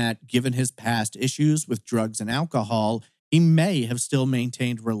mentioned that given his past issues with drugs and alcohol, he may have still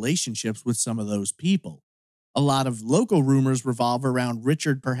maintained relationships with some of those people. A lot of local rumors revolve around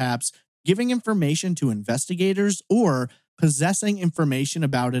Richard perhaps giving information to investigators or possessing information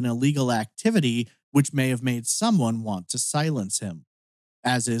about an illegal activity which may have made someone want to silence him.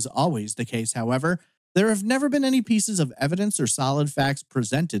 As is always the case, however, there have never been any pieces of evidence or solid facts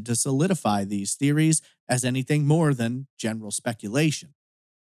presented to solidify these theories as anything more than general speculation.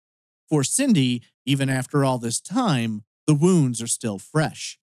 For Cindy, even after all this time, the wounds are still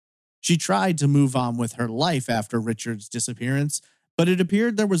fresh. She tried to move on with her life after Richard's disappearance, but it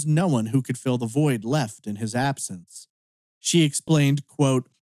appeared there was no one who could fill the void left in his absence. She explained, quote,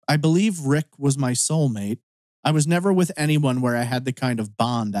 "I believe Rick was my soulmate. I was never with anyone where I had the kind of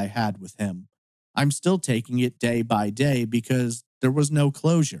bond I had with him. I'm still taking it day by day because there was no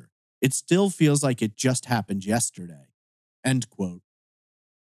closure. It still feels like it just happened yesterday." End quote.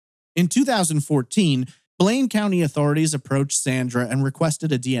 In 2014, Blaine County authorities approached Sandra and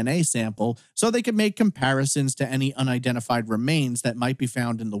requested a DNA sample so they could make comparisons to any unidentified remains that might be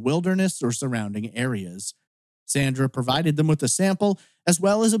found in the wilderness or surrounding areas. Sandra provided them with a sample, as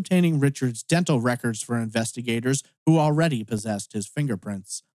well as obtaining Richard's dental records for investigators who already possessed his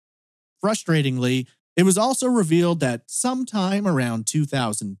fingerprints. Frustratingly, it was also revealed that sometime around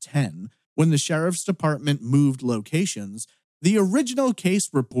 2010, when the sheriff's department moved locations, the original case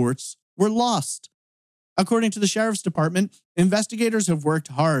reports were lost. According to the sheriff's department, investigators have worked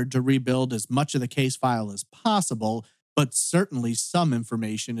hard to rebuild as much of the case file as possible, but certainly some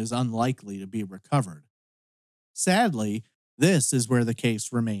information is unlikely to be recovered. Sadly, this is where the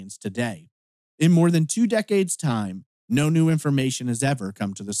case remains today. In more than 2 decades' time, no new information has ever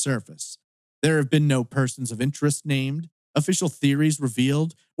come to the surface. There have been no persons of interest named, official theories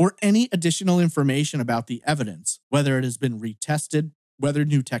revealed, or any additional information about the evidence, whether it has been retested, whether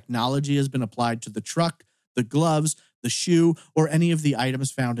new technology has been applied to the truck, the gloves, the shoe, or any of the items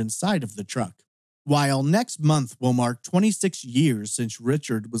found inside of the truck. While next month will mark 26 years since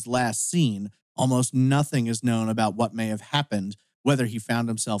Richard was last seen, almost nothing is known about what may have happened, whether he found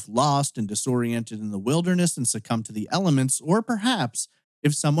himself lost and disoriented in the wilderness and succumbed to the elements, or perhaps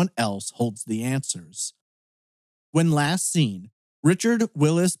if someone else holds the answers. When last seen, Richard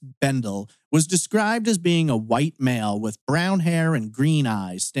Willis Bendele was described as being a white male with brown hair and green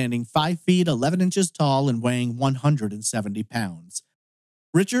eyes, standing 5 feet 11 inches tall and weighing 170 pounds.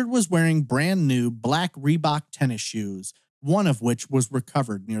 Richard was wearing brand new black Reebok tennis shoes, one of which was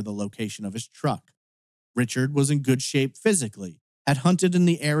recovered near the location of his truck. Richard was in good shape physically, had hunted in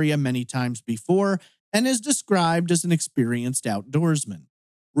the area many times before, and is described as an experienced outdoorsman.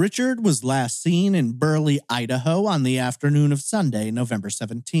 Richard was last seen in Burley, Idaho on the afternoon of Sunday, November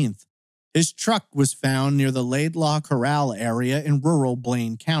 17th. His truck was found near the Laidlaw Corral area in rural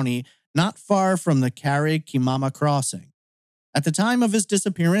Blaine County, not far from the Carrie-Kimama crossing. At the time of his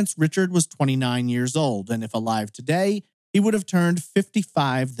disappearance, Richard was 29 years old, and if alive today, he would have turned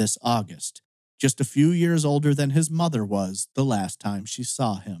 55 this August, just a few years older than his mother was the last time she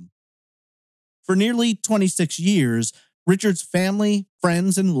saw him. For nearly 26 years, Richard's family,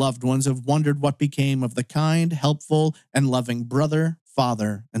 friends, and loved ones have wondered what became of the kind, helpful, and loving brother,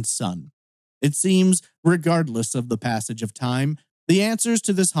 father, and son. It seems, regardless of the passage of time, the answers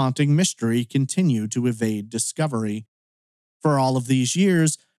to this haunting mystery continue to evade discovery. For all of these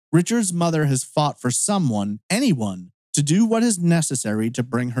years, Richard's mother has fought for someone, anyone, to do what is necessary to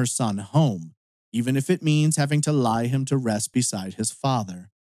bring her son home, even if it means having to lie him to rest beside his father.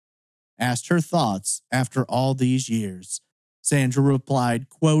 Asked her thoughts after all these years, Sandra replied,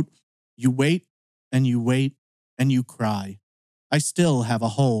 quote, "You wait and you wait and you cry. I still have a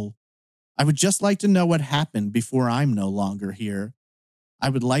hole. I would just like to know what happened before I'm no longer here. I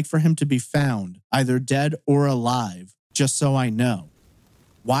would like for him to be found, either dead or alive, just so I know.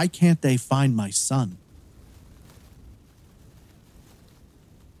 Why can't they find my son?"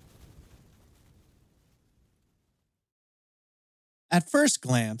 At first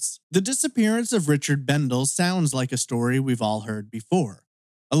glance, the disappearance of Richard Bendele sounds like a story we've all heard before.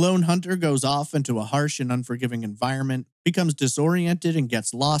 A lone hunter goes off into a harsh and unforgiving environment, becomes disoriented, and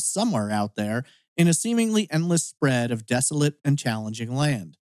gets lost somewhere out there in a seemingly endless spread of desolate and challenging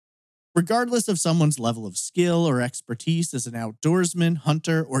land. Regardless of someone's level of skill or expertise as an outdoorsman,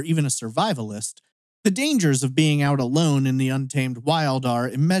 hunter, or even a survivalist, the dangers of being out alone in the untamed wild are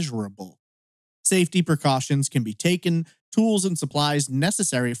immeasurable. Safety precautions can be taken, tools and supplies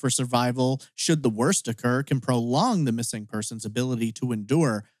necessary for survival should the worst occur can prolong the missing person's ability to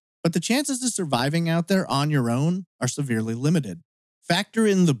endure, but the chances of surviving out there on your own are severely limited. Factor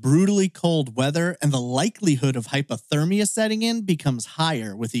in the brutally cold weather, and the likelihood of hypothermia setting in becomes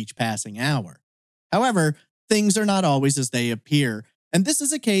higher with each passing hour. However, things are not always as they appear, and this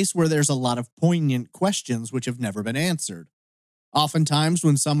is a case where there's a lot of poignant questions which have never been answered. Oftentimes,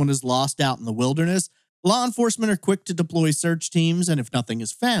 when someone is lost out in the wilderness, law enforcement are quick to deploy search teams, and if nothing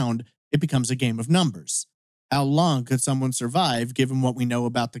is found, it becomes a game of numbers. How long could someone survive given what we know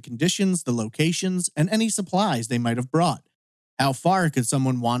about the conditions, the locations, and any supplies they might have brought? How far could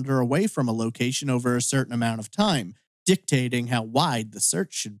someone wander away from a location over a certain amount of time, dictating how wide the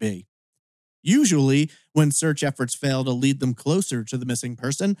search should be? Usually, when search efforts fail to lead them closer to the missing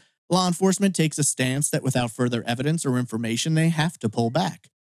person, law enforcement takes a stance that without further evidence or information, they have to pull back.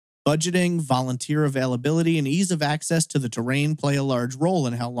 Budgeting, volunteer availability, and ease of access to the terrain play a large role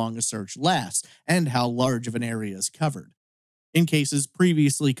in how long a search lasts and how large of an area is covered. In cases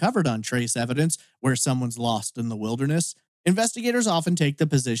previously covered on trace evidence where someone's lost in the wilderness, investigators often take the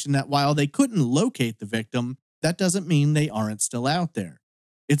position that while they couldn't locate the victim, that doesn't mean they aren't still out there.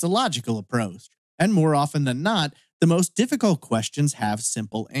 It's a logical approach, and more often than not, the most difficult questions have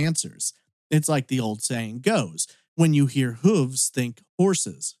simple answers. It's like the old saying goes, when you hear hooves, think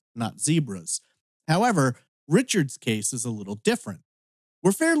horses, not zebras. However, Richard's case is a little different.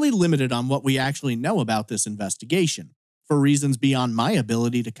 We're fairly limited on what we actually know about this investigation. For reasons beyond my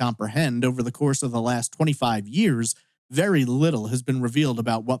ability to comprehend, over the course of the last 25 years, very little has been revealed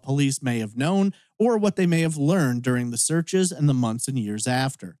about what police may have known or what they may have learned during the searches and the months and years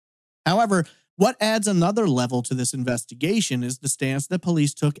after. However, what adds another level to this investigation is the stance that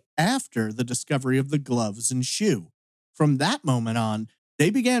police took after the discovery of the gloves and shoe. From that moment on, they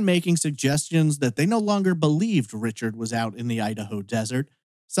began making suggestions that they no longer believed Richard was out in the Idaho desert.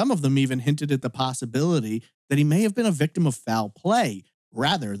 Some of them even hinted at the possibility that he may have been a victim of foul play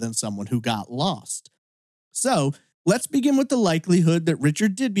rather than someone who got lost. So, let's begin with the likelihood that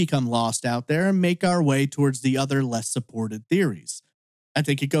Richard did become lost out there and make our way towards the other less supported theories. I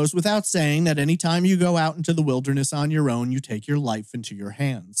think it goes without saying that anytime you go out into the wilderness on your own, you take your life into your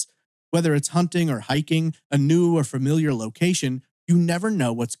hands. Whether it's hunting or hiking, a new or familiar location, you never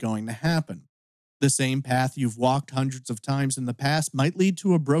know what's going to happen. The same path you've walked hundreds of times in the past might lead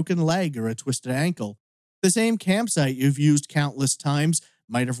to a broken leg or a twisted ankle. The same campsite you've used countless times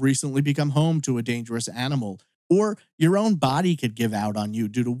might have recently become home to a dangerous animal, or your own body could give out on you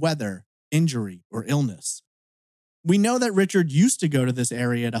due to weather, injury, or illness. We know that Richard used to go to this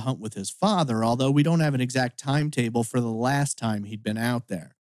area to hunt with his father, although we don't have an exact timetable for the last time he'd been out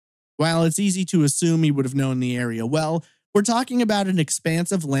there. While it's easy to assume he would have known the area well, we're talking about an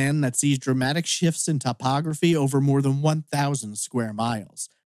expanse of land that sees dramatic shifts in topography over more than 1,000 square miles.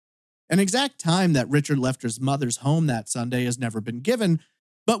 An exact time that Richard left his mother's home that Sunday has never been given,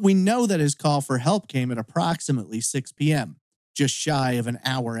 but we know that his call for help came at approximately 6 p.m., just shy of an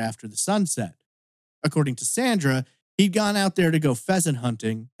hour after the sunset. According to Sandra, he'd gone out there to go pheasant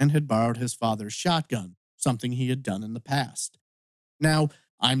hunting and had borrowed his father's shotgun, something he had done in the past. Now,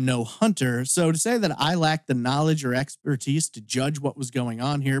 I'm no hunter, so to say that I lack the knowledge or expertise to judge what was going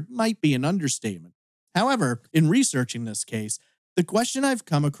on here might be an understatement. However, in researching this case, the question I've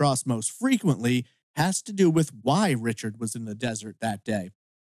come across most frequently has to do with why Richard was in the desert that day.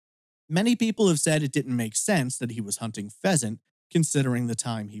 Many people have said it didn't make sense that he was hunting pheasant, considering the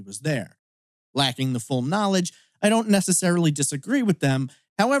time he was there. Lacking the full knowledge, I don't necessarily disagree with them.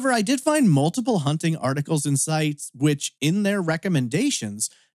 However, I did find multiple hunting articles and sites which, in their recommendations,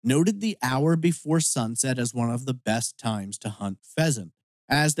 noted the hour before sunset as one of the best times to hunt pheasant,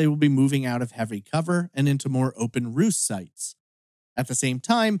 as they will be moving out of heavy cover and into more open roost sites. At the same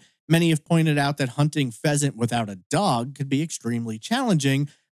time, many have pointed out that hunting pheasant without a dog could be extremely challenging,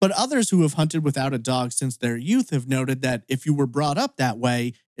 but others who have hunted without a dog since their youth have noted that if you were brought up that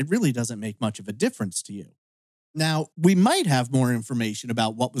way, it really doesn't make much of a difference to you. Now, we might have more information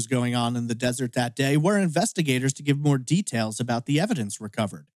about what was going on in the desert that day were investigators to give more details about the evidence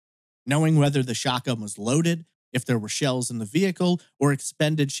recovered. Knowing whether the shotgun was loaded, if there were shells in the vehicle, or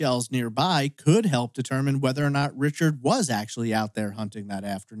expended shells nearby could help determine whether or not Richard was actually out there hunting that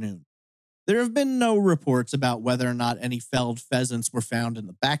afternoon. There have been no reports about whether or not any felled pheasants were found in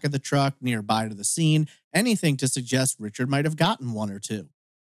the back of the truck nearby to the scene, anything to suggest Richard might have gotten one or two.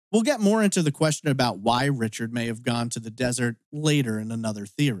 We'll get more into the question about why Richard may have gone to the desert later in another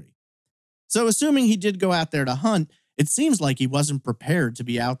theory. So, assuming he did go out there to hunt, it seems like he wasn't prepared to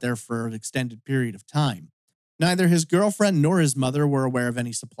be out there for an extended period of time. Neither his girlfriend nor his mother were aware of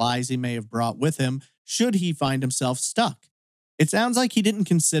any supplies he may have brought with him should he find himself stuck. It sounds like he didn't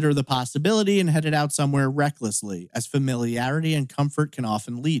consider the possibility and headed out somewhere recklessly, as familiarity and comfort can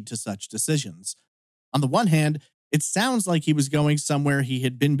often lead to such decisions. On the one hand, it sounds like he was going somewhere he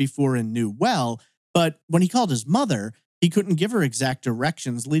had been before and knew well, but when he called his mother, he couldn't give her exact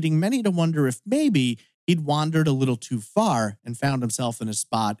directions, leading many to wonder if maybe he'd wandered a little too far and found himself in a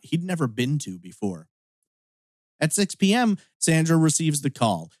spot he'd never been to before. At 6 p.m., Sandra receives the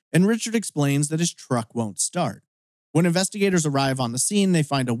call, and Richard explains that his truck won't start. When investigators arrive on the scene, they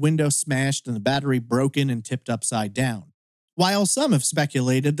find a window smashed and the battery broken and tipped upside down. While some have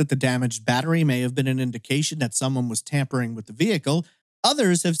speculated that the damaged battery may have been an indication that someone was tampering with the vehicle,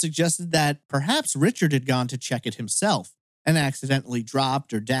 others have suggested that perhaps Richard had gone to check it himself and accidentally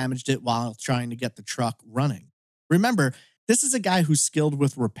dropped or damaged it while trying to get the truck running. Remember, this is a guy who's skilled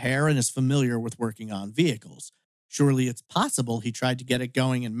with repair and is familiar with working on vehicles. Surely it's possible he tried to get it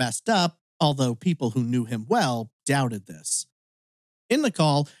going and messed up, although people who knew him well doubted this. In the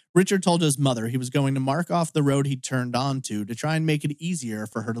call, Richard told his mother he was going to mark off the road he'd turned onto to try and make it easier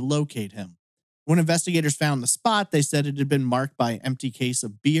for her to locate him. When investigators found the spot, they said it had been marked by an empty case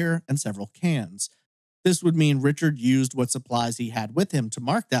of beer and several cans. This would mean Richard used what supplies he had with him to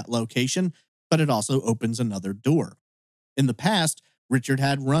mark that location, but it also opens another door. In the past, Richard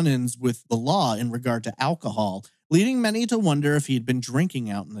had run-ins with the law in regard to alcohol, leading many to wonder if he had been drinking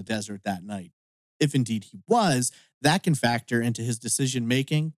out in the desert that night. If indeed he was, that can factor into his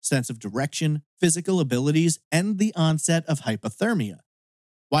decision-making, sense of direction, physical abilities, and the onset of hypothermia.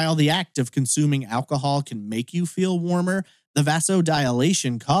 While the act of consuming alcohol can make you feel warmer, the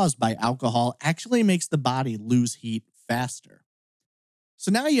vasodilation caused by alcohol actually makes the body lose heat faster. So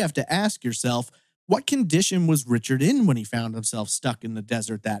now you have to ask yourself, what condition was Richard in when he found himself stuck in the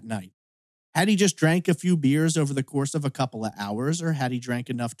desert that night? Had he just drank a few beers over the course of a couple of hours, or had he drank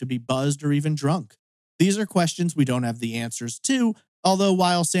enough to be buzzed or even drunk? These are questions we don't have the answers to, although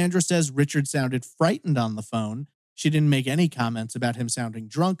while Sandra says Richard sounded frightened on the phone, she didn't make any comments about him sounding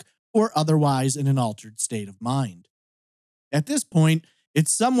drunk or otherwise in an altered state of mind. At this point, it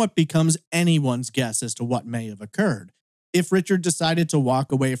somewhat becomes anyone's guess as to what may have occurred. If Richard decided to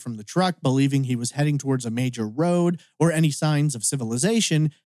walk away from the truck believing he was heading towards a major road or any signs of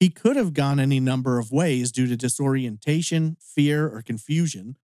civilization, he could have gone any number of ways due to disorientation, fear, or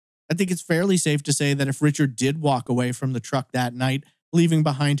confusion. I think it's fairly safe to say that if Richard did walk away from the truck that night, leaving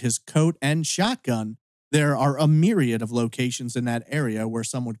behind his coat and shotgun, there are a myriad of locations in that area where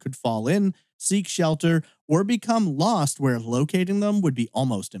someone could fall in, seek shelter, or become lost where locating them would be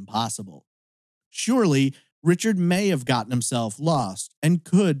almost impossible. Surely, Richard may have gotten himself lost and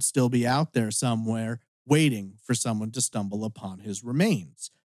could still be out there somewhere waiting for someone to stumble upon his remains.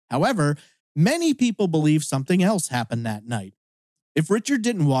 However, many people believe something else happened that night. If Richard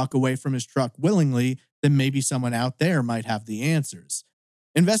didn't walk away from his truck willingly, then maybe someone out there might have the answers.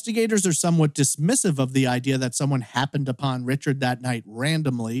 Investigators are somewhat dismissive of the idea that someone happened upon Richard that night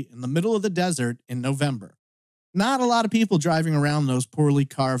randomly in the middle of the desert in November. Not a lot of people driving around those poorly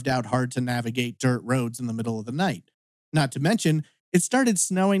carved out, hard to navigate dirt roads in the middle of the night. Not to mention, it started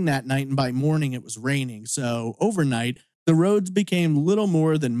snowing that night and by morning it was raining, so overnight, the roads became little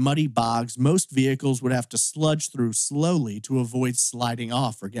more than muddy bogs most vehicles would have to sludge through slowly to avoid sliding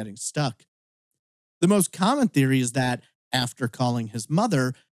off or getting stuck. The most common theory is that, after calling his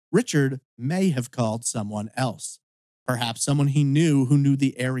mother, Richard may have called someone else. Perhaps someone he knew who knew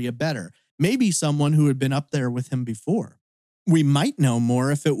the area better. Maybe someone who had been up there with him before. We might know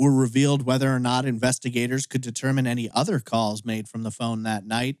more if it were revealed whether or not investigators could determine any other calls made from the phone that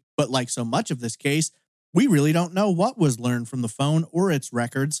night, but like so much of this case, we really don't know what was learned from the phone or its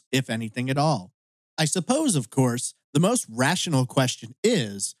records, if anything at all. I suppose, of course, the most rational question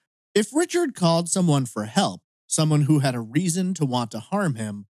is, if Richard called someone for help, someone who had a reason to want to harm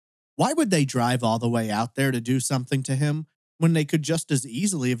him, why would they drive all the way out there to do something to him when they could just as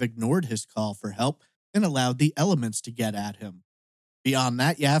easily have ignored his call for help and allowed the elements to get at him? Beyond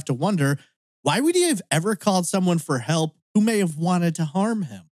that, you have to wonder, why would he have ever called someone for help who may have wanted to harm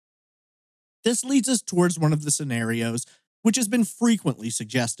him? This leads us towards one of the scenarios which has been frequently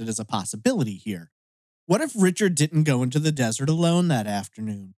suggested as a possibility here. What if Richard didn't go into the desert alone that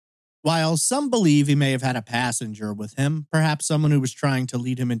afternoon? While some believe he may have had a passenger with him, perhaps someone who was trying to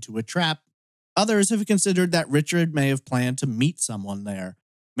lead him into a trap, others have considered that Richard may have planned to meet someone there.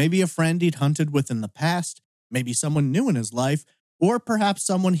 Maybe a friend he'd hunted with in the past, maybe someone new in his life, or perhaps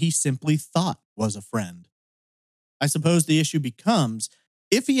someone he simply thought was a friend. I suppose the issue becomes,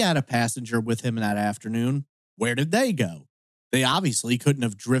 If he had a passenger with him that afternoon, where did they go? They obviously couldn't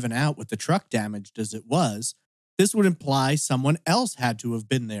have driven out with the truck damaged as it was. This would imply someone else had to have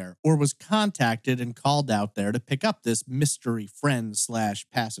been there or was contacted and called out there to pick up this mystery friend slash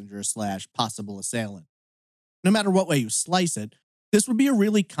passenger slash possible assailant. No matter what way you slice it, this would be a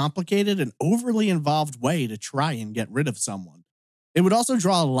really complicated and overly involved way to try and get rid of someone. It would also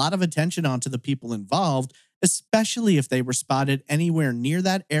draw a lot of attention onto the people involved, especially if they were spotted anywhere near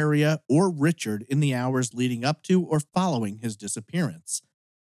that area or Richard in the hours leading up to or following his disappearance.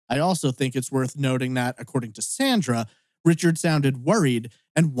 I also think it's worth noting that, according to Sandra, Richard sounded worried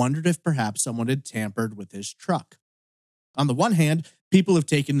and wondered if perhaps someone had tampered with his truck. On the one hand, people have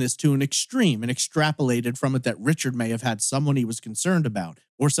taken this to an extreme and extrapolated from it that Richard may have had someone he was concerned about,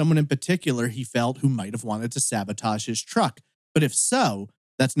 or someone in particular he felt who might have wanted to sabotage his truck. But if so,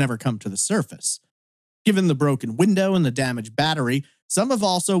 that's never come to the surface. Given the broken window and the damaged battery, some have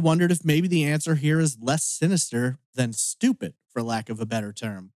also wondered if maybe the answer here is less sinister than stupid, for lack of a better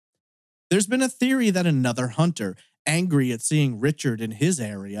term. There's been a theory that another hunter, angry at seeing Richard in his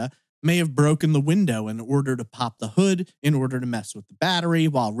area, may have broken the window in order to pop the hood in order to mess with the battery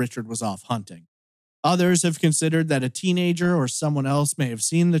while Richard was off hunting. Others have considered that a teenager or someone else may have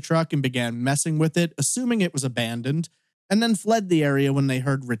seen the truck and began messing with it, assuming it was abandoned, and then fled the area when they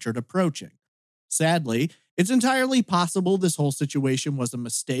heard Richard approaching. Sadly, it's entirely possible this whole situation was a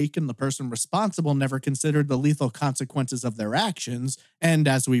mistake and the person responsible never considered the lethal consequences of their actions and,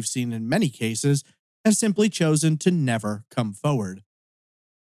 as we've seen in many cases, have simply chosen to never come forward.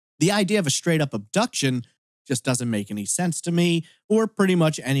 The idea of a straight-up abduction just doesn't make any sense to me or pretty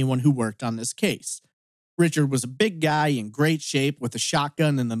much anyone who worked on this case. Richard was a big guy in great shape with a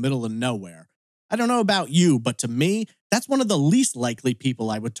shotgun in the middle of nowhere. I don't know about you, but to me, that's one of the least likely people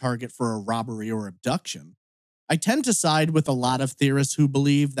I would target for a robbery or abduction. I tend to side with a lot of theorists who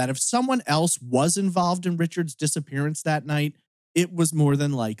believe that if someone else was involved in Richard's disappearance that night, it was more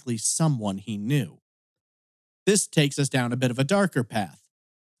than likely someone he knew. This takes us down a bit of a darker path.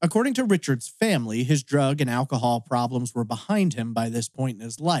 According to Richard's family, his drug and alcohol problems were behind him by this point in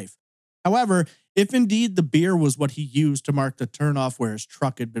his life. However, if indeed the beer was what he used to mark the turnoff where his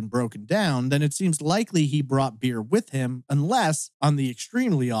truck had been broken down, then it seems likely he brought beer with him, unless, on the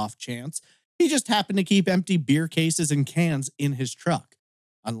extremely off chance, he just happened to keep empty beer cases and cans in his truck.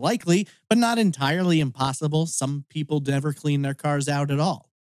 Unlikely, but not entirely impossible. Some people never clean their cars out at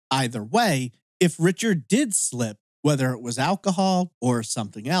all. Either way, if Richard did slip, whether it was alcohol or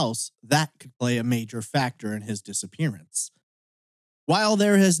something else, that could play a major factor in his disappearance. While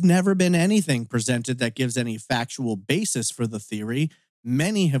there has never been anything presented that gives any factual basis for the theory,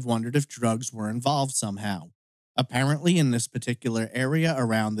 many have wondered if drugs were involved somehow. Apparently, in this particular area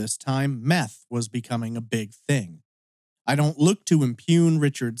around this time, meth was becoming a big thing. I don't look to impugn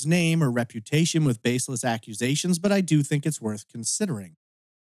Richard's name or reputation with baseless accusations, but I do think it's worth considering.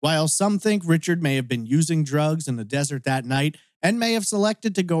 While some think Richard may have been using drugs in the desert that night and may have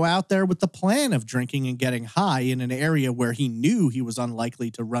selected to go out there with the plan of drinking and getting high in an area where he knew he was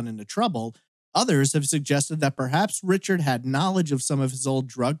unlikely to run into trouble, others have suggested that perhaps Richard had knowledge of some of his old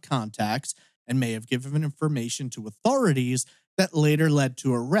drug contacts and may have given information to authorities that later led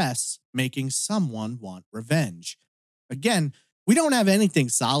to arrests, making someone want revenge. Again, we don't have anything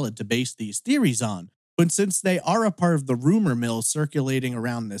solid to base these theories on, but since they are a part of the rumor mill circulating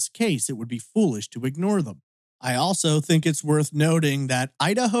around this case, it would be foolish to ignore them. I also think it's worth noting that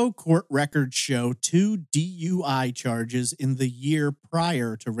Idaho court records show 2 DUI charges in the year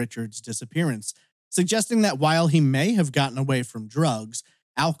prior to Richard's disappearance, suggesting that while he may have gotten away from drugs,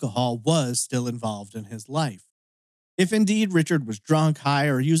 alcohol was still involved in his life. If indeed Richard was drunk, high,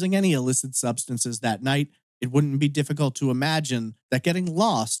 or using any illicit substances that night, it wouldn't be difficult to imagine that getting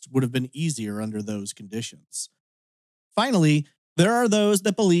lost would have been easier under those conditions. Finally, there are those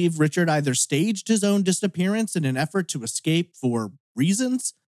that believe Richard either staged his own disappearance in an effort to escape for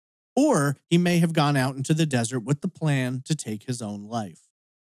reasons, or he may have gone out into the desert with the plan to take his own life.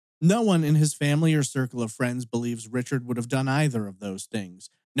 No one in his family or circle of friends believes Richard would have done either of those things,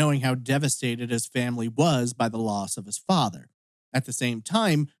 knowing how devastated his family was by the loss of his father. At the same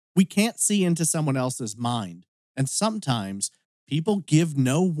time, we can't see into someone else's mind, and sometimes people give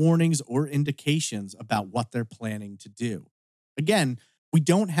no warnings or indications about what they're planning to do. Again, we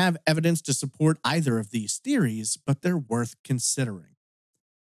don't have evidence to support either of these theories, but they're worth considering.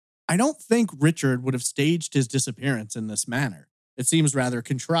 I don't think Richard would have staged his disappearance in this manner. It seems rather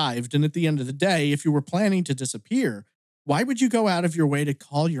contrived, and at the end of the day, if you were planning to disappear, why would you go out of your way to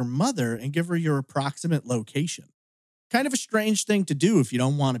call your mother and give her your approximate location? Kind of a strange thing to do if you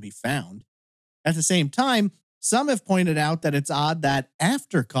don't want to be found. At the same time, Some have pointed out that it's odd that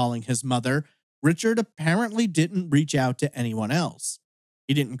after calling his mother, Richard apparently didn't reach out to anyone else.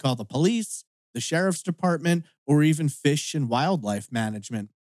 He didn't call the police, the sheriff's department, or even Fish and Wildlife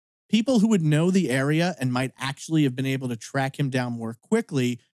Management. People who would know the area and might actually have been able to track him down more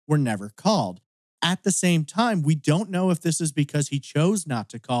quickly were never called. At the same time, we don't know if this is because he chose not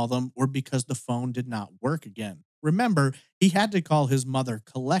to call them or because the phone did not work again. Remember, he had to call his mother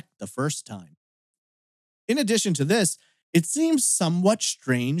collect the first time. In addition to this, it seems somewhat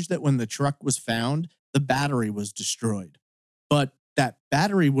strange that when the truck was found, the battery was destroyed. But that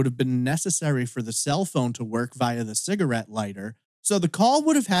battery would have been necessary for the cell phone to work via the cigarette lighter, so the call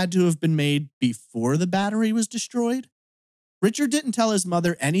would have had to have been made before the battery was destroyed. Richard didn't tell his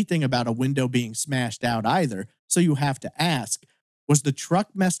mother anything about a window being smashed out either, so you have to ask, was the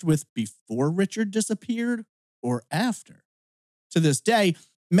truck messed with before Richard disappeared or after? To this day,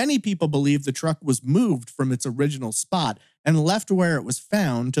 many people believe the truck was moved from its original spot and left where it was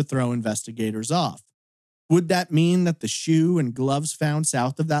found to throw investigators off. Would that mean that the shoe and gloves found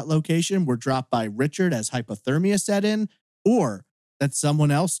south of that location were dropped by Richard as hypothermia set in, or that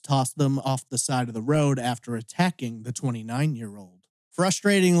someone else tossed them off the side of the road after attacking the 29-year-old?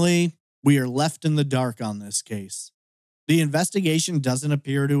 Frustratingly, we are left in the dark on this case. The investigation doesn't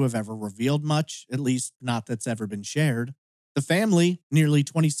appear to have ever revealed much, at least not that's ever been shared. The family, nearly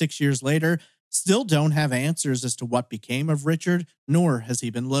 26 years later, still don't have answers as to what became of Richard, nor has he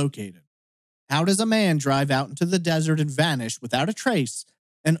been located. How does a man drive out into the desert and vanish without a trace,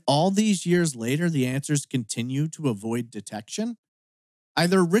 and all these years later the answers continue to avoid detection?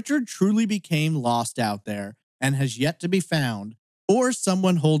 Either Richard truly became lost out there and has yet to be found, or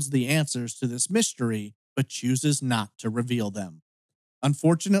someone holds the answers to this mystery but chooses not to reveal them.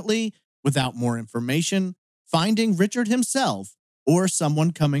 Unfortunately, without more information, finding Richard himself, or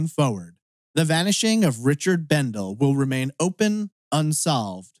someone coming forward, the vanishing of Richard Bendele will remain open,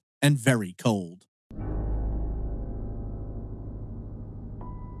 unsolved, and very cold.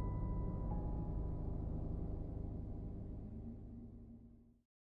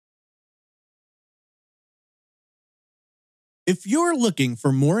 If you're looking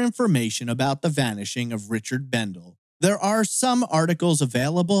for more information about the vanishing of Richard Bendele, there are some articles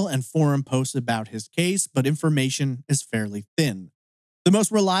available and forum posts about his case, but information is fairly thin. The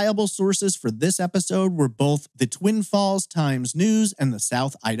most reliable sources for this episode were both the Twin Falls Times-News and the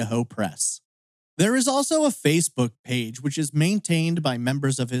South Idaho Press. There is also a Facebook page which is maintained by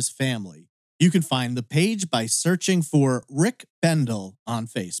members of his family. You can find the page by searching for Rick Bendele on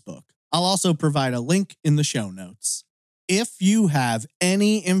Facebook. I'll also provide a link in the show notes. If you have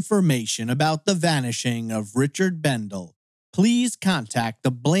any information about the vanishing of Richard Bendele, please contact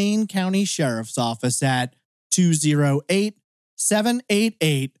the Blaine County Sheriff's Office at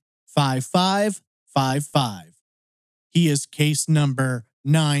 208-788-5555. He is case number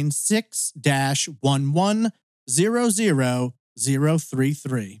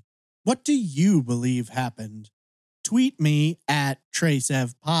 96-11-00033. What do you believe happened? Tweet me at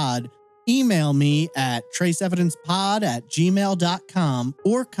TraceEvPod, email me at traceevidencepod@gmail.com,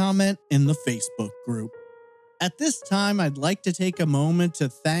 or comment in the Facebook group. At this time, I'd like to take a moment to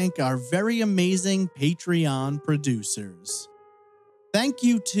thank our very amazing Patreon producers. Thank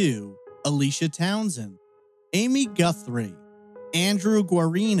you to Alicia Townsend, Amy Guthrie, Andrew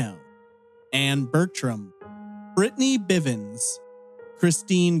Guarino, Ann Bertram, Brittany Bivens,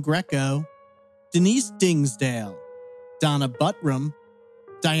 Christine Greco, Denise Dingsdale, Donna Buttram,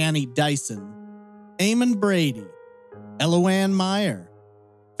 Diane Dyson, Eamon Brady, Eloanne Meyer,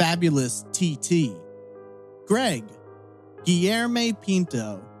 Fabulous TT, Greg, Guillermo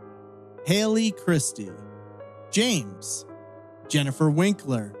Pinto, Haley Christie, James, Jennifer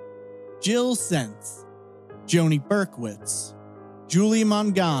Winkler, Jill Sense, Joni Berkowitz, Julie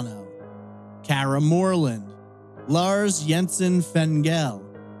Mangano, Kara Moreland, Lars Jensen Fengel,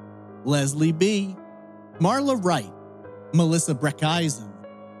 Leslie B., Marla Wright, Melissa Breckeisen,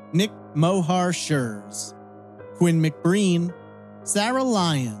 Nick Mohar Schurz, Quinn McBreen, Sarah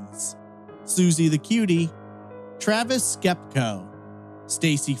Lyons, Susie the Cutie, Travis Skepko,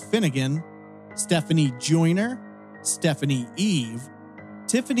 Stacy Finnegan, Stephanie Joyner, Stephanie Eve,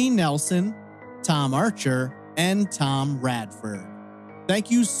 Tiffany Nelson, Tom Archer, and Tom Radford.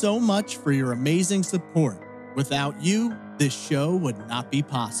 Thank you so much for your amazing support. Without you, this show would not be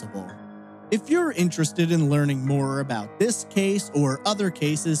possible. If you're interested in learning more about this case or other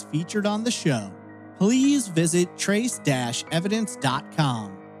cases featured on the show, please visit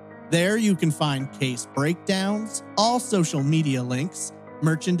trace-evidence.com. There you can find case breakdowns, all social media links,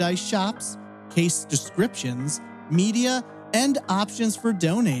 merchandise shops, case descriptions, media, and options for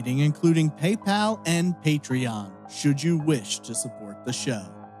donating, including PayPal and Patreon, should you wish to support the show.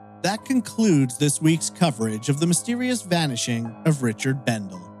 That concludes this week's coverage of the mysterious vanishing of Richard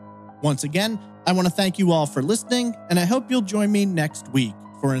Bendele. Once again, I want to thank you all for listening, and I hope you'll join me next week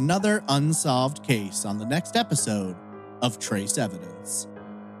for another unsolved case on the next episode of Trace Evidence.